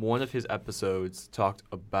one of his episodes talked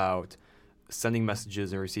about sending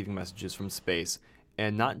messages and receiving messages from space,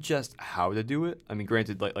 and not just how to do it. I mean,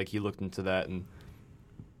 granted, like he looked into that, and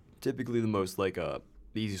typically the most the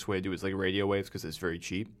easiest way to do it is like radio waves because it's very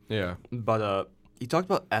cheap. Yeah. But he talked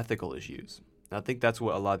about ethical issues. And I think that's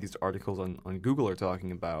what a lot of these articles on Google are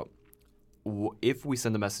talking about. If we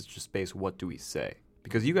send a message to space, what do we say?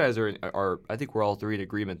 Because you guys are I think we're all three in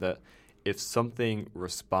agreement that if something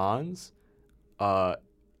responds and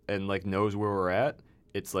like knows where we're at,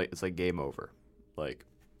 it's like game over. Like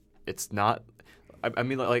it's not I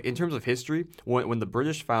mean like in terms of history, when the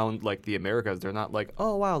British found like the Americas, they're not like,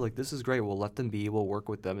 "Oh wow, like this is great. We'll let them be. We'll work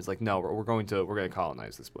with them." It's like, "No, we're going to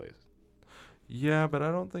colonize this place." Yeah, but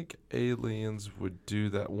I don't think aliens would do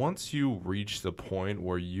that. Once you reach the point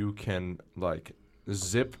where you can like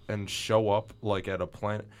zip and show up like at a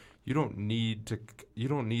planet, you don't need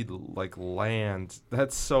like land.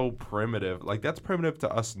 That's so primitive. Like that's primitive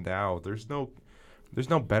to us now. There's no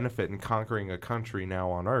benefit in conquering a country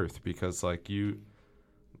now on Earth because what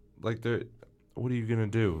are you gonna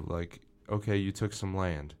do? Like, okay, you took some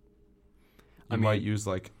land. You might use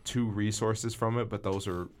like 2 resources from it, but those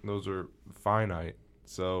are finite.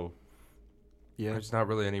 So Yeah. there's not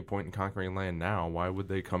really any point in conquering land now. Why would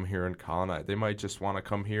they come here and colonize? They might just want to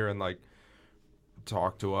come here and like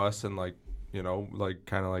talk to us and like, you know, like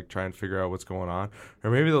kind of like try and figure out what's going on.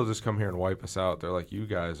 Or maybe they'll just come here and wipe us out. They're like, you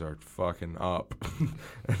guys are fucking up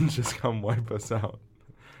and just come wipe us out.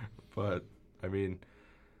 But I mean,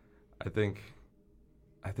 I think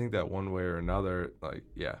that one way or another, like,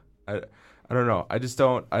 yeah, I don't know. I just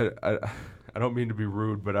don't. I don't mean to be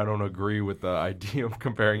rude, but I don't agree with the idea of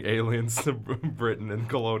comparing aliens to Britain in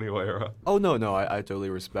colonial era. Oh no, I totally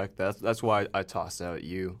respect that. That's why I tossed out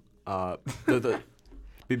you. Because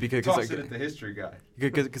Toss it at the history guy.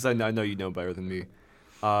 Because I know you know better than me.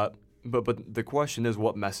 But the question is,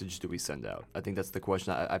 what message do we send out? I think that's the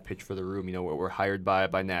question I pitch for the room. You know, we're hired by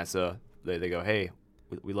NASA. They go, hey,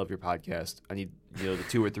 we love your podcast. I need the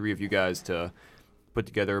 2 or 3 of you guys to put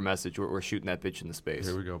together a message. We're shooting that bitch into space.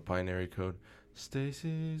 Here we go. Binary code.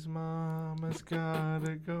 Stacy's mom has got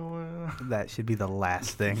it going on. That should be the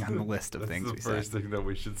last thing on the list of things we That's say. the first thing that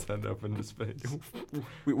we should send up into space.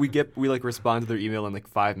 We respond to their email in like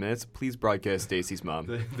 5 minutes. Please broadcast Stacy's mom.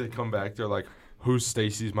 They come back. They're like, who's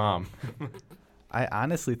Stacy's mom? I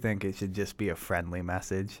honestly think it should just be a friendly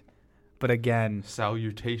message. But again,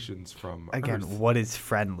 Salutations from Earth. what is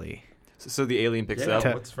friendly? So the alien picks Yeah. up.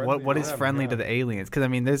 To- what's friendly what to is them? friendly Yeah. to the aliens? Because I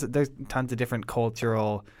mean, there's tons of different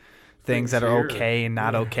cultural things Things that are here. okay and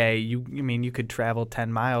not Yeah. okay. You could travel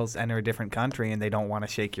 10 miles, enter a different country, and they don't want to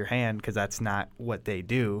shake your hand because that's not what they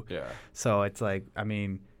do. Yeah. So it's like, I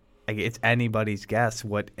mean, it's anybody's guess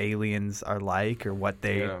what aliens are like or what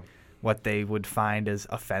they would find as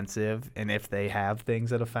offensive, and if they have things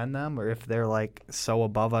that offend them, or if they're like so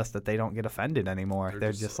above us that they don't get offended anymore.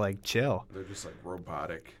 They're just like chill. They're just like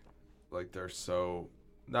robotic. Like they're so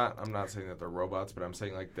I'm not saying that they're robots, but I'm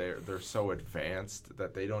saying like they're so advanced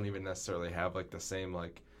that they don't even necessarily have like the same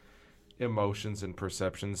like emotions and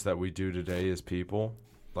perceptions that we do today as people,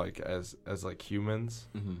 like as like humans.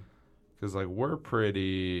 Mm-hmm. Because like we're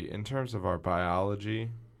pretty, in terms of our biology,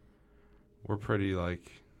 we're pretty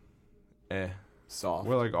like Soft.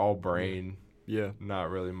 we're like all brain, Yeah. not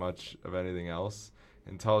really much of anything else.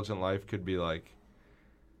 Intelligent life could be like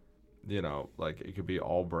you know, like it could be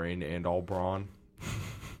all brain and all brawn.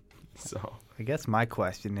 So I guess my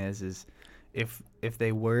question is if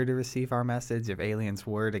they were to receive our message, if aliens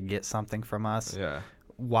were to get something from us, yeah,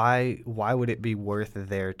 why would it be worth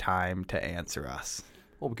their time to answer us?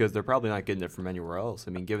 Well, because they're probably not getting it from anywhere else.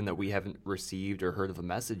 I mean, given that we haven't received or heard of a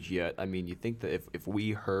message yet, I mean, you think that if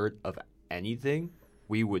we heard of anything,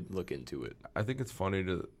 we would look into it. I think it's funny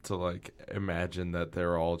to like imagine that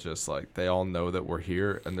they're all just like they all know that we're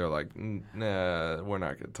here and they're like, nah, we're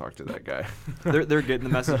not gonna talk to that guy. They're getting the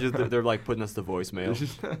messages. They're like putting us the voicemail.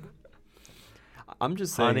 I'm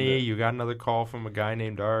just saying, Honey, you got another call from a guy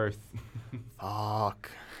named Earth.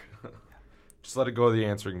 fuck. Just let it go to the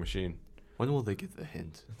answering machine. When will they get the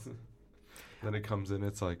hint? Then it comes in.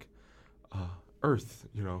 It's like, Earth.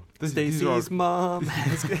 You know, Stacy's mom.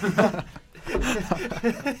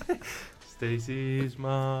 Stacy's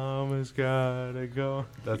mom has gotta go.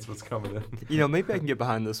 That's what's coming in. You know, maybe I can get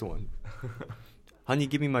behind this one. Honey,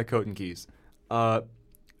 give me my coat and keys.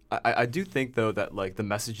 I do think, though, that, like, the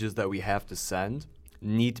messages that we have to send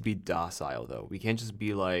need to be docile, though. We can't just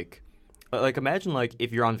be like, imagine, like,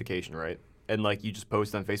 if you're on vacation, right? And, like, you just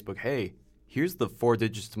post on Facebook, hey, here's the 4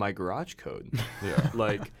 digits to my garage code. Yeah.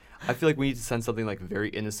 Like, I feel like we need to send something, like, very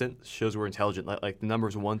innocent, shows we're intelligent, like the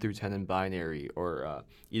numbers 1 through 10 in binary, or,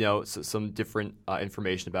 you know, some different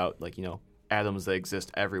information about, like, you know, atoms that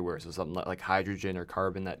exist everywhere. So something like hydrogen or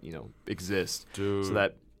carbon that, you know, exist. Dude. So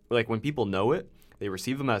that, like, when people know it, they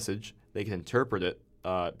receive a message, they can interpret it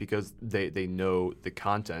because they know the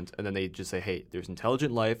content, and then they just say, hey, there's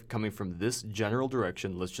intelligent life coming from this general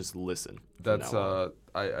direction. Let's just listen. That's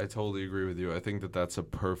I totally agree with you. I think that's a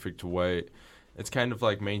perfect way. It's kind of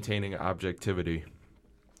like maintaining objectivity.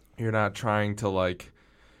 You're not trying to like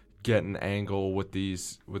get an angle with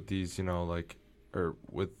these you know, like, or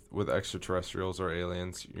with extraterrestrials or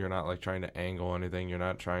aliens. You're not like trying to angle anything. You're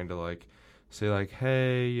not trying to like say like,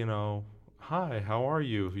 hey, you know, hi, how are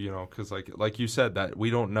you? You know, because like you said, that we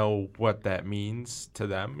don't know what that means to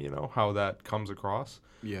them, you know, how that comes across.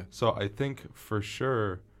 Yeah. So I think for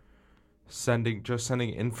sure sending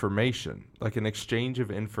information, like an exchange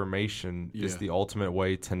of information is the ultimate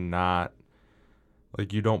way to not,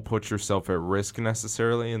 like, you don't put yourself at risk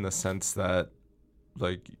necessarily in the sense that,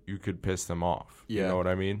 like, you could piss them off. Yeah. You know what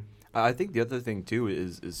I mean? I think the other thing, too,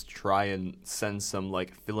 is try and send some,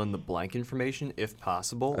 like, fill-in-the-blank information if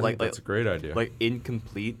possible. I think that's a great idea. Like,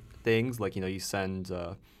 incomplete things. Like, you know, you send,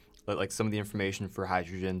 like, some of the information for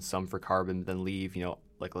hydrogen, some for carbon, then leave, you know,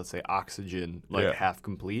 like, let's say oxygen, like, half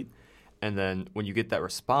complete. And then when you get that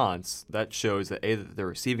response, that shows that A, that they're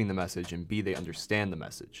receiving the message, and B, they understand the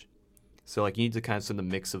message. So, like, you need to kind of send a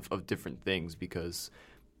mix of different things because,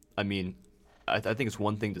 I mean, I think it's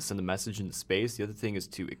one thing to send a message into space. The other thing is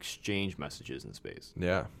to exchange messages in space.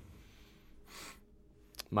 Yeah.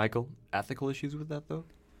 Michael, ethical issues with that, though?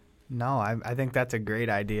 No, I think that's a great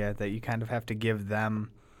idea, that you kind of have to give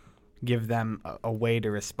them a way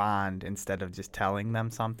to respond instead of just telling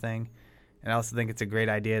them something. And I also think it's a great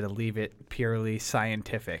idea to leave it purely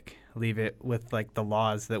scientific. Leave it with, like, the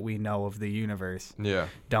laws that we know of the universe. Yeah.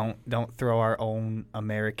 Don't throw our own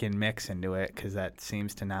American mix into it, because that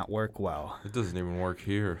seems to not work well. It doesn't even work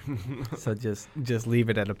here. So just leave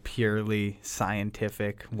it at a purely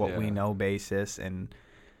scientific, what we Yeah. know basis, and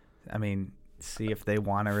I mean, see if they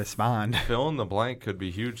want to respond. Fill in the blank could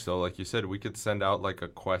be huge, though. Like you said, we could send out like a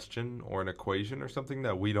question or an equation or something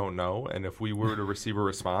that we don't know, and if we were to receive a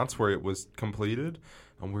response where it was completed,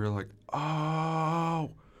 and we were like,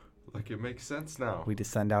 oh, like, it makes sense now. We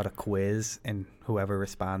just send out a quiz, and whoever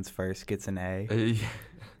responds first gets an A.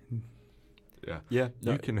 Yeah. Yeah.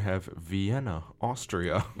 You can have Vienna,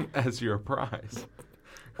 Austria as your prize.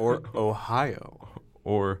 Or Ohio.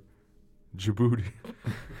 Or Djibouti.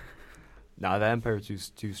 Nah, that empire's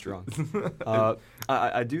too strong.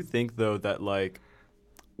 I do think, though, that, like,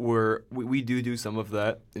 we do some of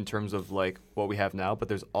that in terms of, like, what we have now, but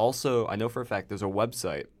there's also, I know for a fact, there's a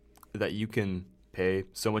website that you can pay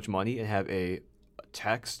so much money and have a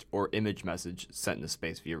text or image message sent into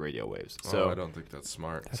space via radio waves. So I don't think that's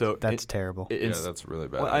smart. That's terrible. Yeah, that's really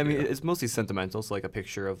bad. Well, I mean, idea. it's mostly sentimental. So, like, a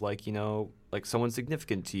picture of, like, you know, like, someone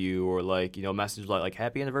significant to you, or, like, you know, a message like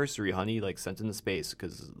happy anniversary, honey, like, sent into space,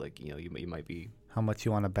 because, like, you know, you might be. How much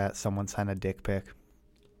you want to bet someone sent a dick pic?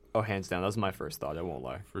 Oh, hands down, that was my first thought. I won't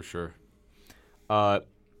lie. For sure. I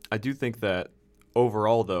do think that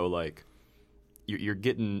overall, though, like, you're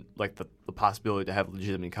getting, like, the possibility to have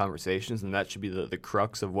legitimate conversations, and that should be the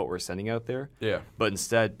crux of what we're sending out there. Yeah. But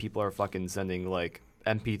instead, people are fucking sending, like,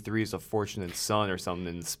 MP3s of Fortunate Son or something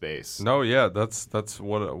in space. No, yeah, that's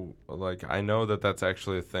what like I know that's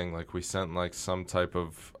actually a thing. Like we sent like some type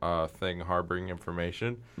of thing harboring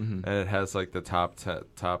information, and it has like the top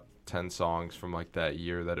 10 songs from like that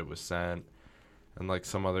year that it was sent, and like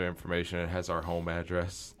some other information. It has our home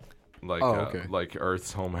address, like like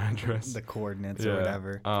Earth's home address, the coordinates or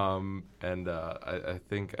whatever. And I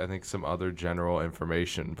think some other general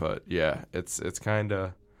information, but yeah, it's kind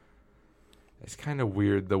of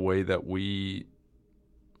weird the way that we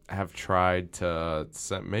have tried to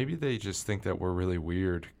maybe they just think that we're really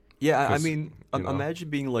weird. Yeah, I mean, imagine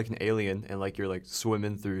being like an alien and like you're like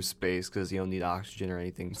swimming through space because you don't need oxygen or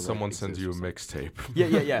anything. Someone sends you a mixtape.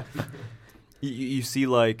 Yeah. You see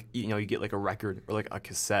like, you get like a record or like a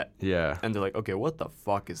cassette. Yeah. And they're like, okay, what the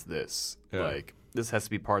fuck is this? Yeah. Like, this has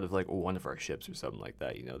to be part of like one of our ships or something like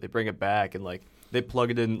that. They bring it back and like they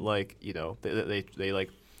plug it in like, they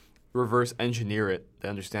like reverse engineer it. They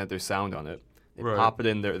understand there's sound on it. They pop it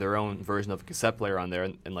in their own version of a cassette player on there,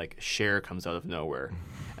 and like Cher comes out of nowhere,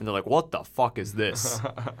 and they're like, "What the fuck is this?"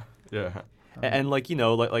 Yeah. And like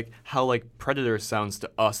like how like Predator sounds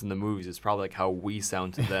to us in the movies is probably like how we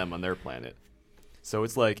sound to them on their planet. So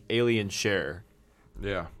it's like alien Cher.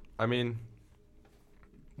 Yeah. I mean,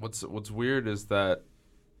 what's weird is that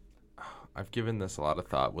I've given this a lot of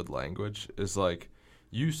thought with language. Is like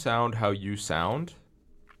you sound how you sound.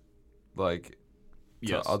 Like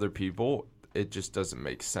to other people, it just doesn't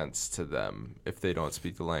make sense to them if they don't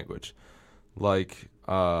speak the language. Like,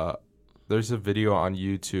 there's a video on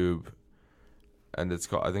YouTube, and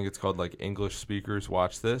I think it's called like English Speakers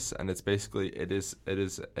Watch This, and it's basically it is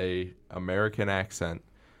a American accent,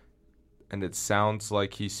 and it sounds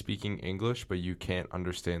like he's speaking English, but you can't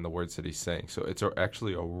understand the words that he's saying. So it's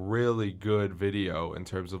actually a really good video in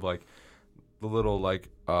terms of like the little like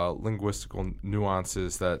linguistical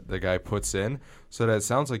nuances that the guy puts in, so that it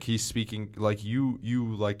sounds like he's speaking like you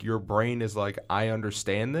like your brain is like, I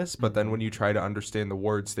understand this, but then when you try to understand the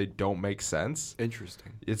words, they don't make sense.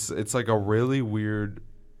 Interesting. It's like a really weird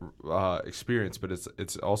experience, but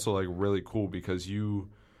it's also like really cool because you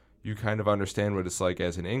kind of understand what it's like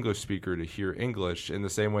as an English speaker to hear English in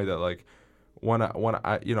the same way that like when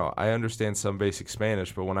I I understand some basic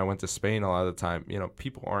Spanish, but when I went to Spain a lot of the time,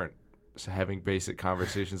 people aren't having basic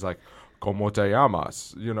conversations like "Cómo te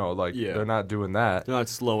llamas?" They're not doing that. They're not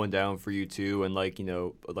slowing down for you too, and like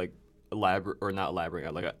like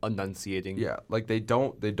elaborating, like enunciating. Yeah, like they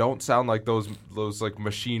don't sound like those like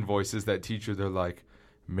machine voices that teach you. They're like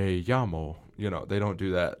 "me llamo," They don't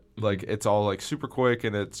do that. Like it's all like super quick,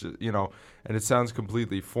 and it's and it sounds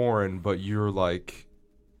completely foreign. But you're like,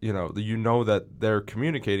 that they're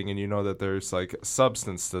communicating, and that there's like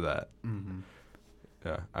substance to that. Mm-hmm.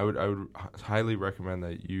 Yeah, I would highly recommend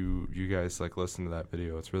that you guys like listen to that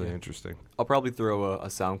video. It's really interesting. I'll probably throw a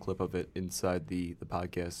sound clip of it inside the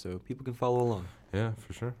podcast so people can follow along. Yeah,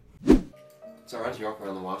 for sure. So I went to York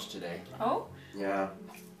around the watch today. Oh? Yeah,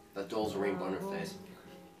 that doll's a rainbow on her face.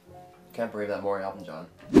 Can't believe that Maury album, John.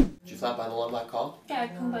 Did you flap by the One Black Call? Yeah, I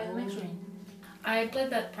come by the next ring. I played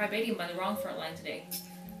that Privatium by the wrong front line today.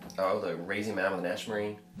 Oh, the Raising Man with the Nash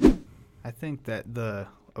Marine? I think that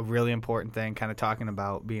a really important thing, kind of talking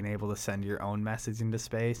about being able to send your own message into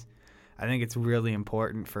space, I think it's really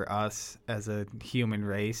important for us as a human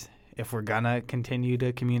race, if we're gonna continue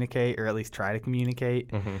to communicate, or at least try to communicate,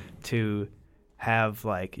 to have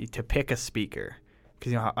to pick a speaker.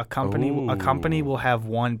 Because a company will have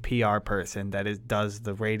one PR person that does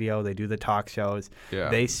the radio, they do the talk shows,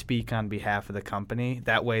 they speak on behalf of the company.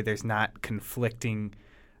 That way there's not conflicting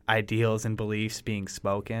ideals and beliefs being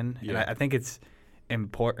spoken. And I think it's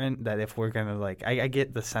important that if we're gonna I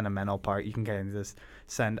get the sentimental part, you can kind of just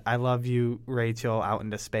send "I love you, Rachel" out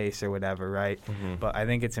into space or whatever, right? But I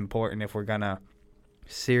think it's important if we're gonna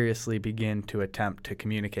seriously begin to attempt to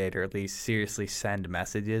communicate, or at least seriously send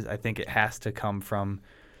messages, I think it has to come from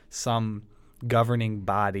some governing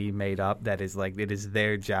body made up that is like it is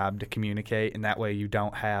their job to communicate, and that way you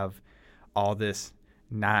don't have all this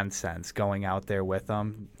nonsense going out there with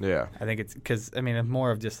them. Yeah, I think it's because it's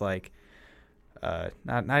more of just like I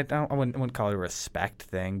wouldn't call it a respect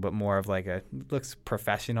thing, but more of like looks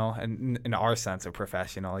professional, and in our sense of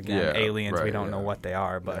professional. Again, aliens, right, we don't know what they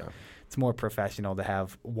are, but it's more professional to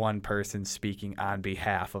have one person speaking on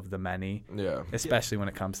behalf of the many. Yeah, especially when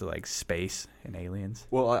it comes to like space and aliens.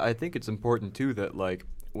 Well, I think it's important too that like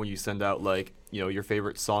when you send out your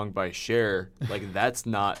favorite song by Cher, that's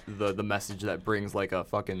not the message that brings like a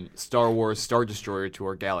fucking Star Wars Star Destroyer to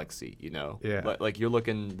our galaxy. Yeah, but you're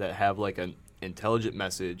looking to have like an intelligent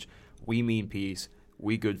message. We mean peace.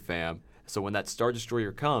 We good fam. So when that Star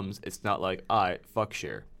Destroyer comes, it's not like, all right, fuck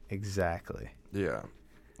Cher. Exactly. Yeah.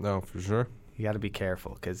 No, for sure. You got to be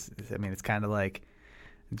careful because, I mean, it's kind of like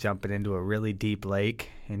jumping into a really deep lake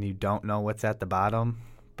and you don't know what's at the bottom.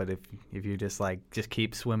 But if you just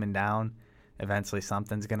keep swimming down, eventually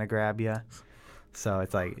something's going to grab you. So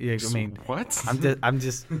it's like, I mean, what? I'm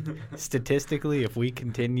just statistically, if we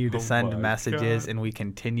continue to send my messages God. and we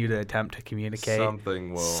continue to attempt to communicate,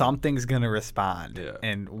 Something's going to respond. Yeah.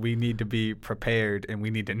 And we need to be prepared and we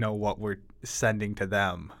need to know what we're sending to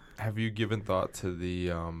them. Have you given thought to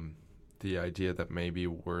the idea that maybe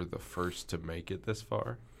we're the first to make it this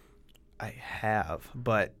far? I have,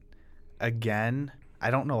 but again,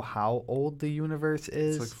 I don't know how old the universe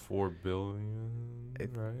is. It's like 4 billion,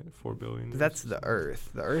 right? 4 billion years? That's the Earth.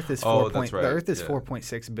 The Earth is that's right. The Earth is Yeah.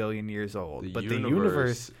 4.6 billion years old. But the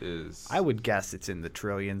universe universe, is. I would guess it's in the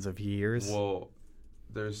trillions of years. Well,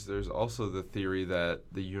 there's also the theory that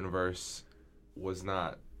the universe was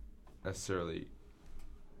not necessarily.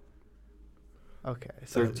 Okay,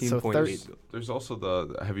 so 13.8. There's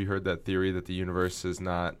also have you heard that theory that the universe is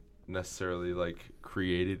not necessarily like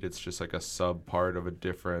created? It's just like a sub part of a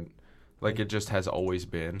different, like it just has always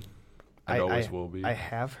been. It always will be. I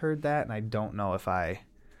have heard that, and I don't know if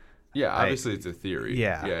Yeah, obviously it's a theory.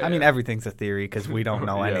 Yeah. I mean, everything's a theory because we don't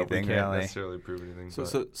know anything we can't really. necessarily prove anything.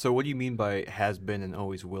 So what do you mean by has been and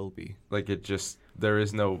always will be? Like it just, there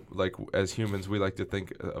is no, like as humans we like to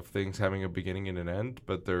think of things having a beginning and an end,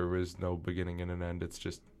 but there is no beginning and an end. It's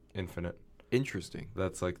just infinite. Interesting.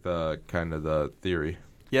 That's like the kind of the theory.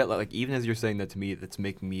 Yeah, like even as you're saying that to me, that's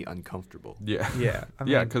making me uncomfortable. Yeah. Yeah. I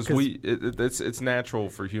Yeah, mean, because it's natural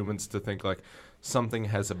for humans to think like something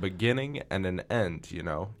has a beginning and an end, you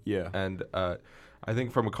know? Yeah. And I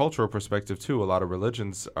think from a cultural perspective too, a lot of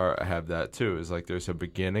religions have that too. Is like there's a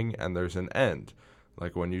beginning and there's an end.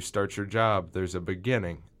 Like when you start your job, there's a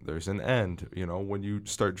beginning, there's an end. You know, when you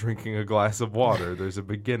start drinking a glass of water, there's a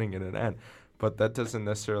beginning and an end. But that doesn't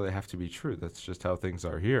necessarily have to be true. That's just how things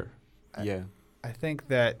are here. Yeah. I think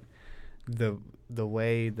that the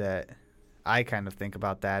way that I kind of think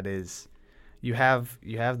about that is you have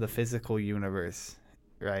the physical universe,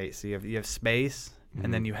 right? So you have space,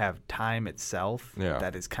 and then you have time itself. Yeah.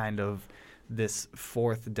 That is kind of this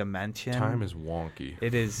fourth dimension. Time is wonky.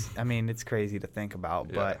 It is. I mean, it's crazy to think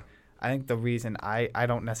about, but I think the reason I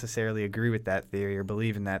don't necessarily agree with that theory or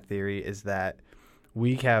believe in that theory is that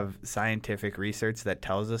we have scientific research that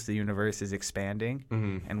tells us the universe is expanding,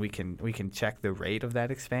 and we can check the rate of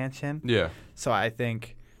that expansion. Yeah. So I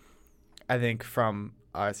think from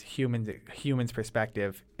us humans'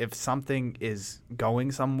 perspective, if something is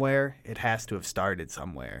going somewhere, it has to have started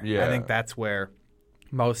somewhere. Yeah. I think that's where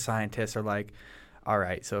most scientists are like, all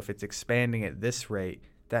right, so if it's expanding at this rate,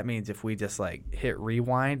 that means if we just like hit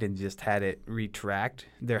rewind and just had it retract,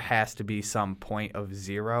 there has to be some point of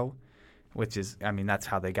zero. Which is, I mean, that's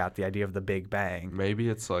how they got the idea of the Big Bang. Maybe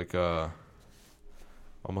it's like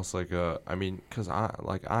almost like I mean, because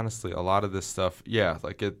like honestly, a lot of this stuff, yeah,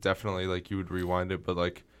 like it definitely, like you would rewind it, but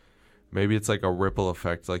like maybe it's like a ripple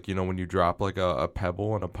effect, like, you know, when you drop like a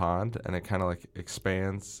pebble in a pond and it kind of like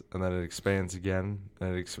expands and then it expands again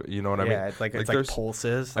and you know what I mean? Yeah, it's like there's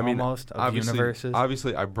pulses I mean, almost of universes.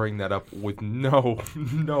 Obviously, I bring that up with no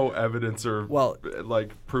evidence or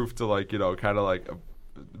like proof to like, you know, kind of like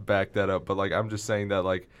back that up, but like I'm just saying that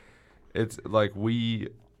like it's like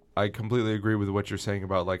I completely agree with what you're saying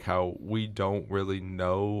about like how we don't really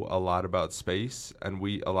know a lot about space, and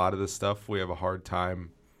a lot of this stuff we have a hard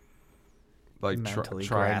time like mentally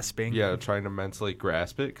grasping. Yeah, trying to mentally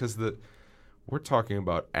grasp it, because we're talking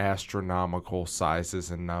about astronomical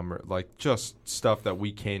sizes and number, like just stuff that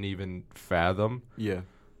we can't even fathom. Yeah.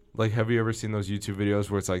 Like, have you ever seen those YouTube videos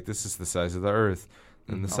where it's like, this is the size of the Earth,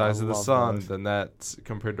 and the size of the sun, those. then that's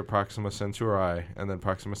compared to Proxima Centauri, and then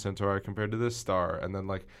Proxima Centauri compared to this star, and then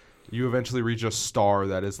like you eventually reach a star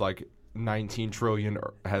that is like 19 trillion,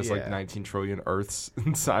 like 19 trillion Earths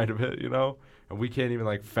inside of it, you know? And we can't even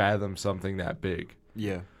like fathom something that big.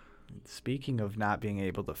 Yeah. Speaking of not being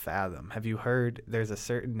able to fathom, have you heard there's a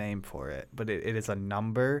certain name for it, but it is a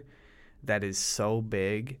number that is so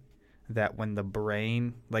big that when the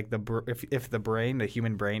brain, like if the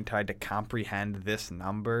human brain tried to comprehend this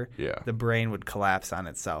number, the brain would collapse on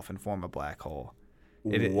itself and form a black hole.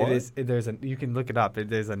 You can look it up.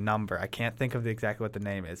 There's a number. I can't think of exactly what the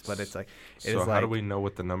name is, but it's like. So how do we know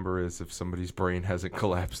what the number is if somebody's brain hasn't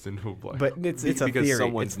collapsed into a black hole? But it's a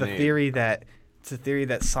theory. It's the theory that. It's a theory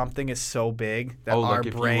that something is so big that our brain,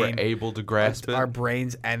 if you were able to grasp it, our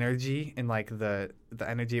brain's energy and like the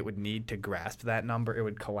energy it would need to grasp that number, it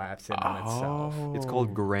would collapse in on itself. It's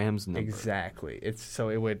called Graham's number. Exactly. It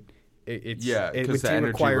it's Yeah, it 'cause would the energy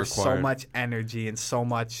require so required- much energy and so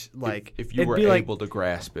much like if you it'd were be like- able to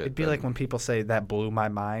grasp it. It'd be then- like when people say that blew my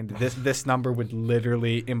mind. This number would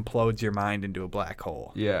literally implode your mind into a black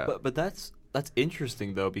hole. Yeah. But that's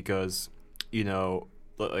interesting though, because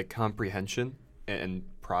like comprehension and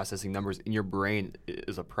processing numbers in your brain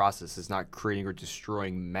is a process. It's not creating or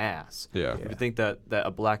destroying mass. Yeah. If you think that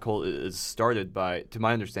a black hole is started by, to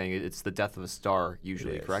my understanding, it's the death of a star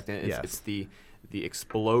usually, It is. correct? And it's, Yes. it's the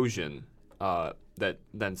explosion that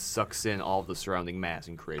then sucks in all of the surrounding mass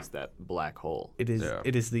and creates that black hole. It is Yeah.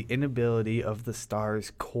 it is the inability of the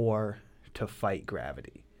star's core to fight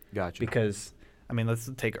gravity. Gotcha. Because I mean, let's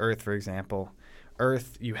take Earth for example.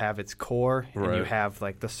 Earth, you have its core and you Right. have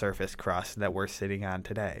like the surface crust that we're sitting on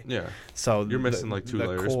today. Yeah. So You're missing like 2 the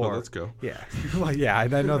layers, core, but let's go. Yeah. Well, yeah, I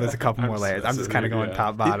know there's a couple more layers. I'm just kind of going yeah.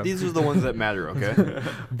 top bottom. These are the ones that matter, okay?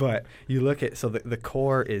 But you look at the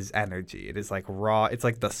core is energy. It is like raw. It's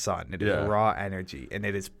like the sun. It is Yeah. raw energy, and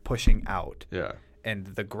it is pushing out. Yeah. And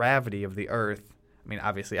the gravity of the Earth. I mean,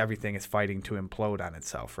 obviously, everything is fighting to implode on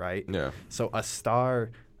itself, right? Yeah. So a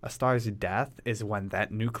star's death is when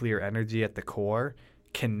that nuclear energy at the core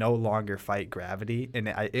can no longer fight gravity, and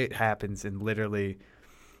it happens in literally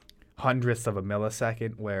hundredths of a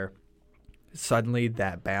millisecond, where suddenly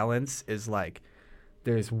that balance is like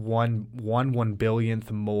there's one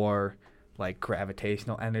billionth more like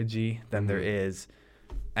gravitational energy than there is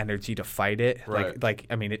energy to fight it. Right. Like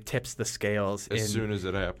I mean, it tips the scales As soon as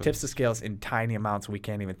it happens. tips the scales in tiny amounts we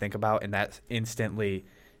can't even think about, and that's instantly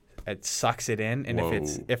it sucks it in. And Whoa.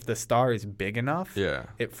 if the star is big enough, Yeah.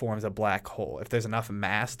 it forms a black hole. If there's enough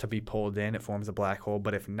mass to be pulled in, it forms a black hole.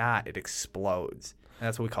 But if not, it explodes. And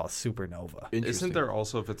that's what we call a supernova. Isn't Interesting. there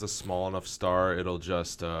also, if it's a small enough star, it'll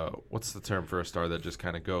just what's the term for a star that just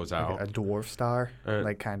kind of goes out? Like a dwarf star,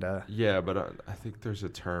 like kind of Yeah, but I think there's a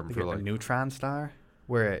term like for a like neutron star,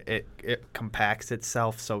 where it compacts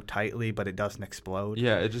itself so tightly, but it doesn't explode.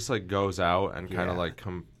 yeah, it just like goes out and kind of Yeah. like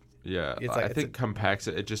yeah. It's like- I it's think compacts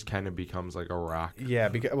it. It just kind of becomes like a rock, Yeah,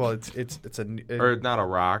 because well, it's or not a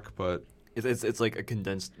rock, but It's like a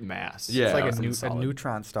condensed mass. Yeah. it's like It's a solid.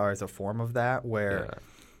 neutron star is a form of that where. yeah.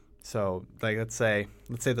 So, like, let's say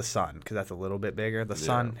the sun, because that's a little bit bigger. The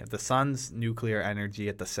sun, if the sun's nuclear energy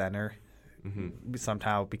at the center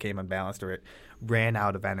somehow became imbalanced, or it ran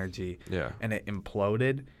out of energy, Yeah. and it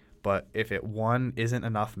imploded. But if it isn't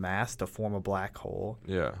enough mass to form a black hole,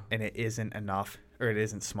 Yeah. and it isn't enough, or it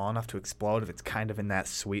isn't small enough to explode, if it's kind of in that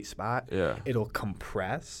sweet spot, Yeah. it'll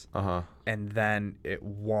compress, Uh-huh. and then it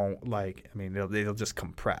won't it'll just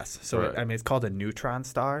compress. So Right. it's called a neutron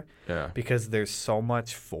star. Yeah. Because there's so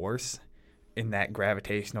much force in that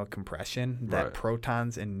gravitational compression that Right.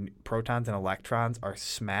 protons and electrons are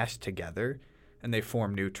smashed together and they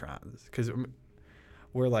form neutrons. Because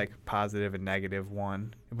we're like positive and negative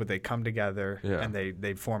one, but they come together Yeah. and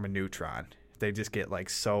they form a neutron. They just get like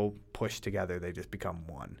so pushed together, they just become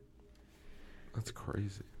one. That's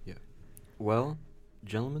crazy. Well,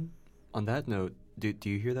 gentlemen, on that note, do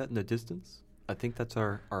you hear that in the distance? I think that's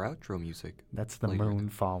our outro music. That's the Like- moon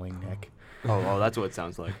falling, Nick. Oh, that's what it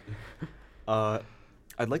sounds like.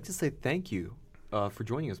 I'd like to say thank you for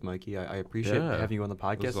joining us, Mikey. I appreciate Yeah. having you on the It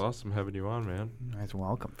was podcast. awesome having you on, man. Nice,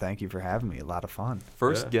 welcome. Thank you for having me. A lot of fun.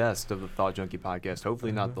 First Yeah. guest of the Thought Junkie podcast.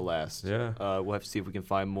 Hopefully not the last. Yeah. We'll have to see if we can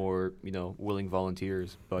find more, willing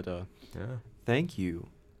volunteers. But Yeah. thank you,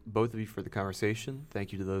 both of you, for the conversation.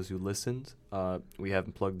 Thank you to those who listened. We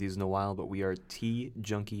haven't plugged these in a while, but we are T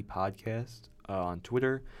Junkie Podcast on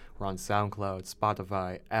Twitter. We're on SoundCloud,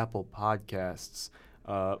 Spotify, Apple Podcasts.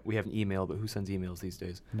 We have an email, but who sends emails these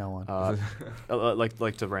days? No one.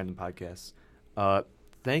 Like to random podcasts.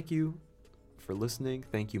 Thank you for listening.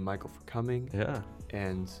 Thank you, Michael, for coming. Yeah.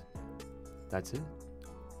 And that's it.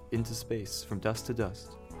 Into space, from dust to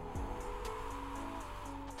dust.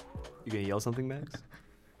 You gonna yell something, Max?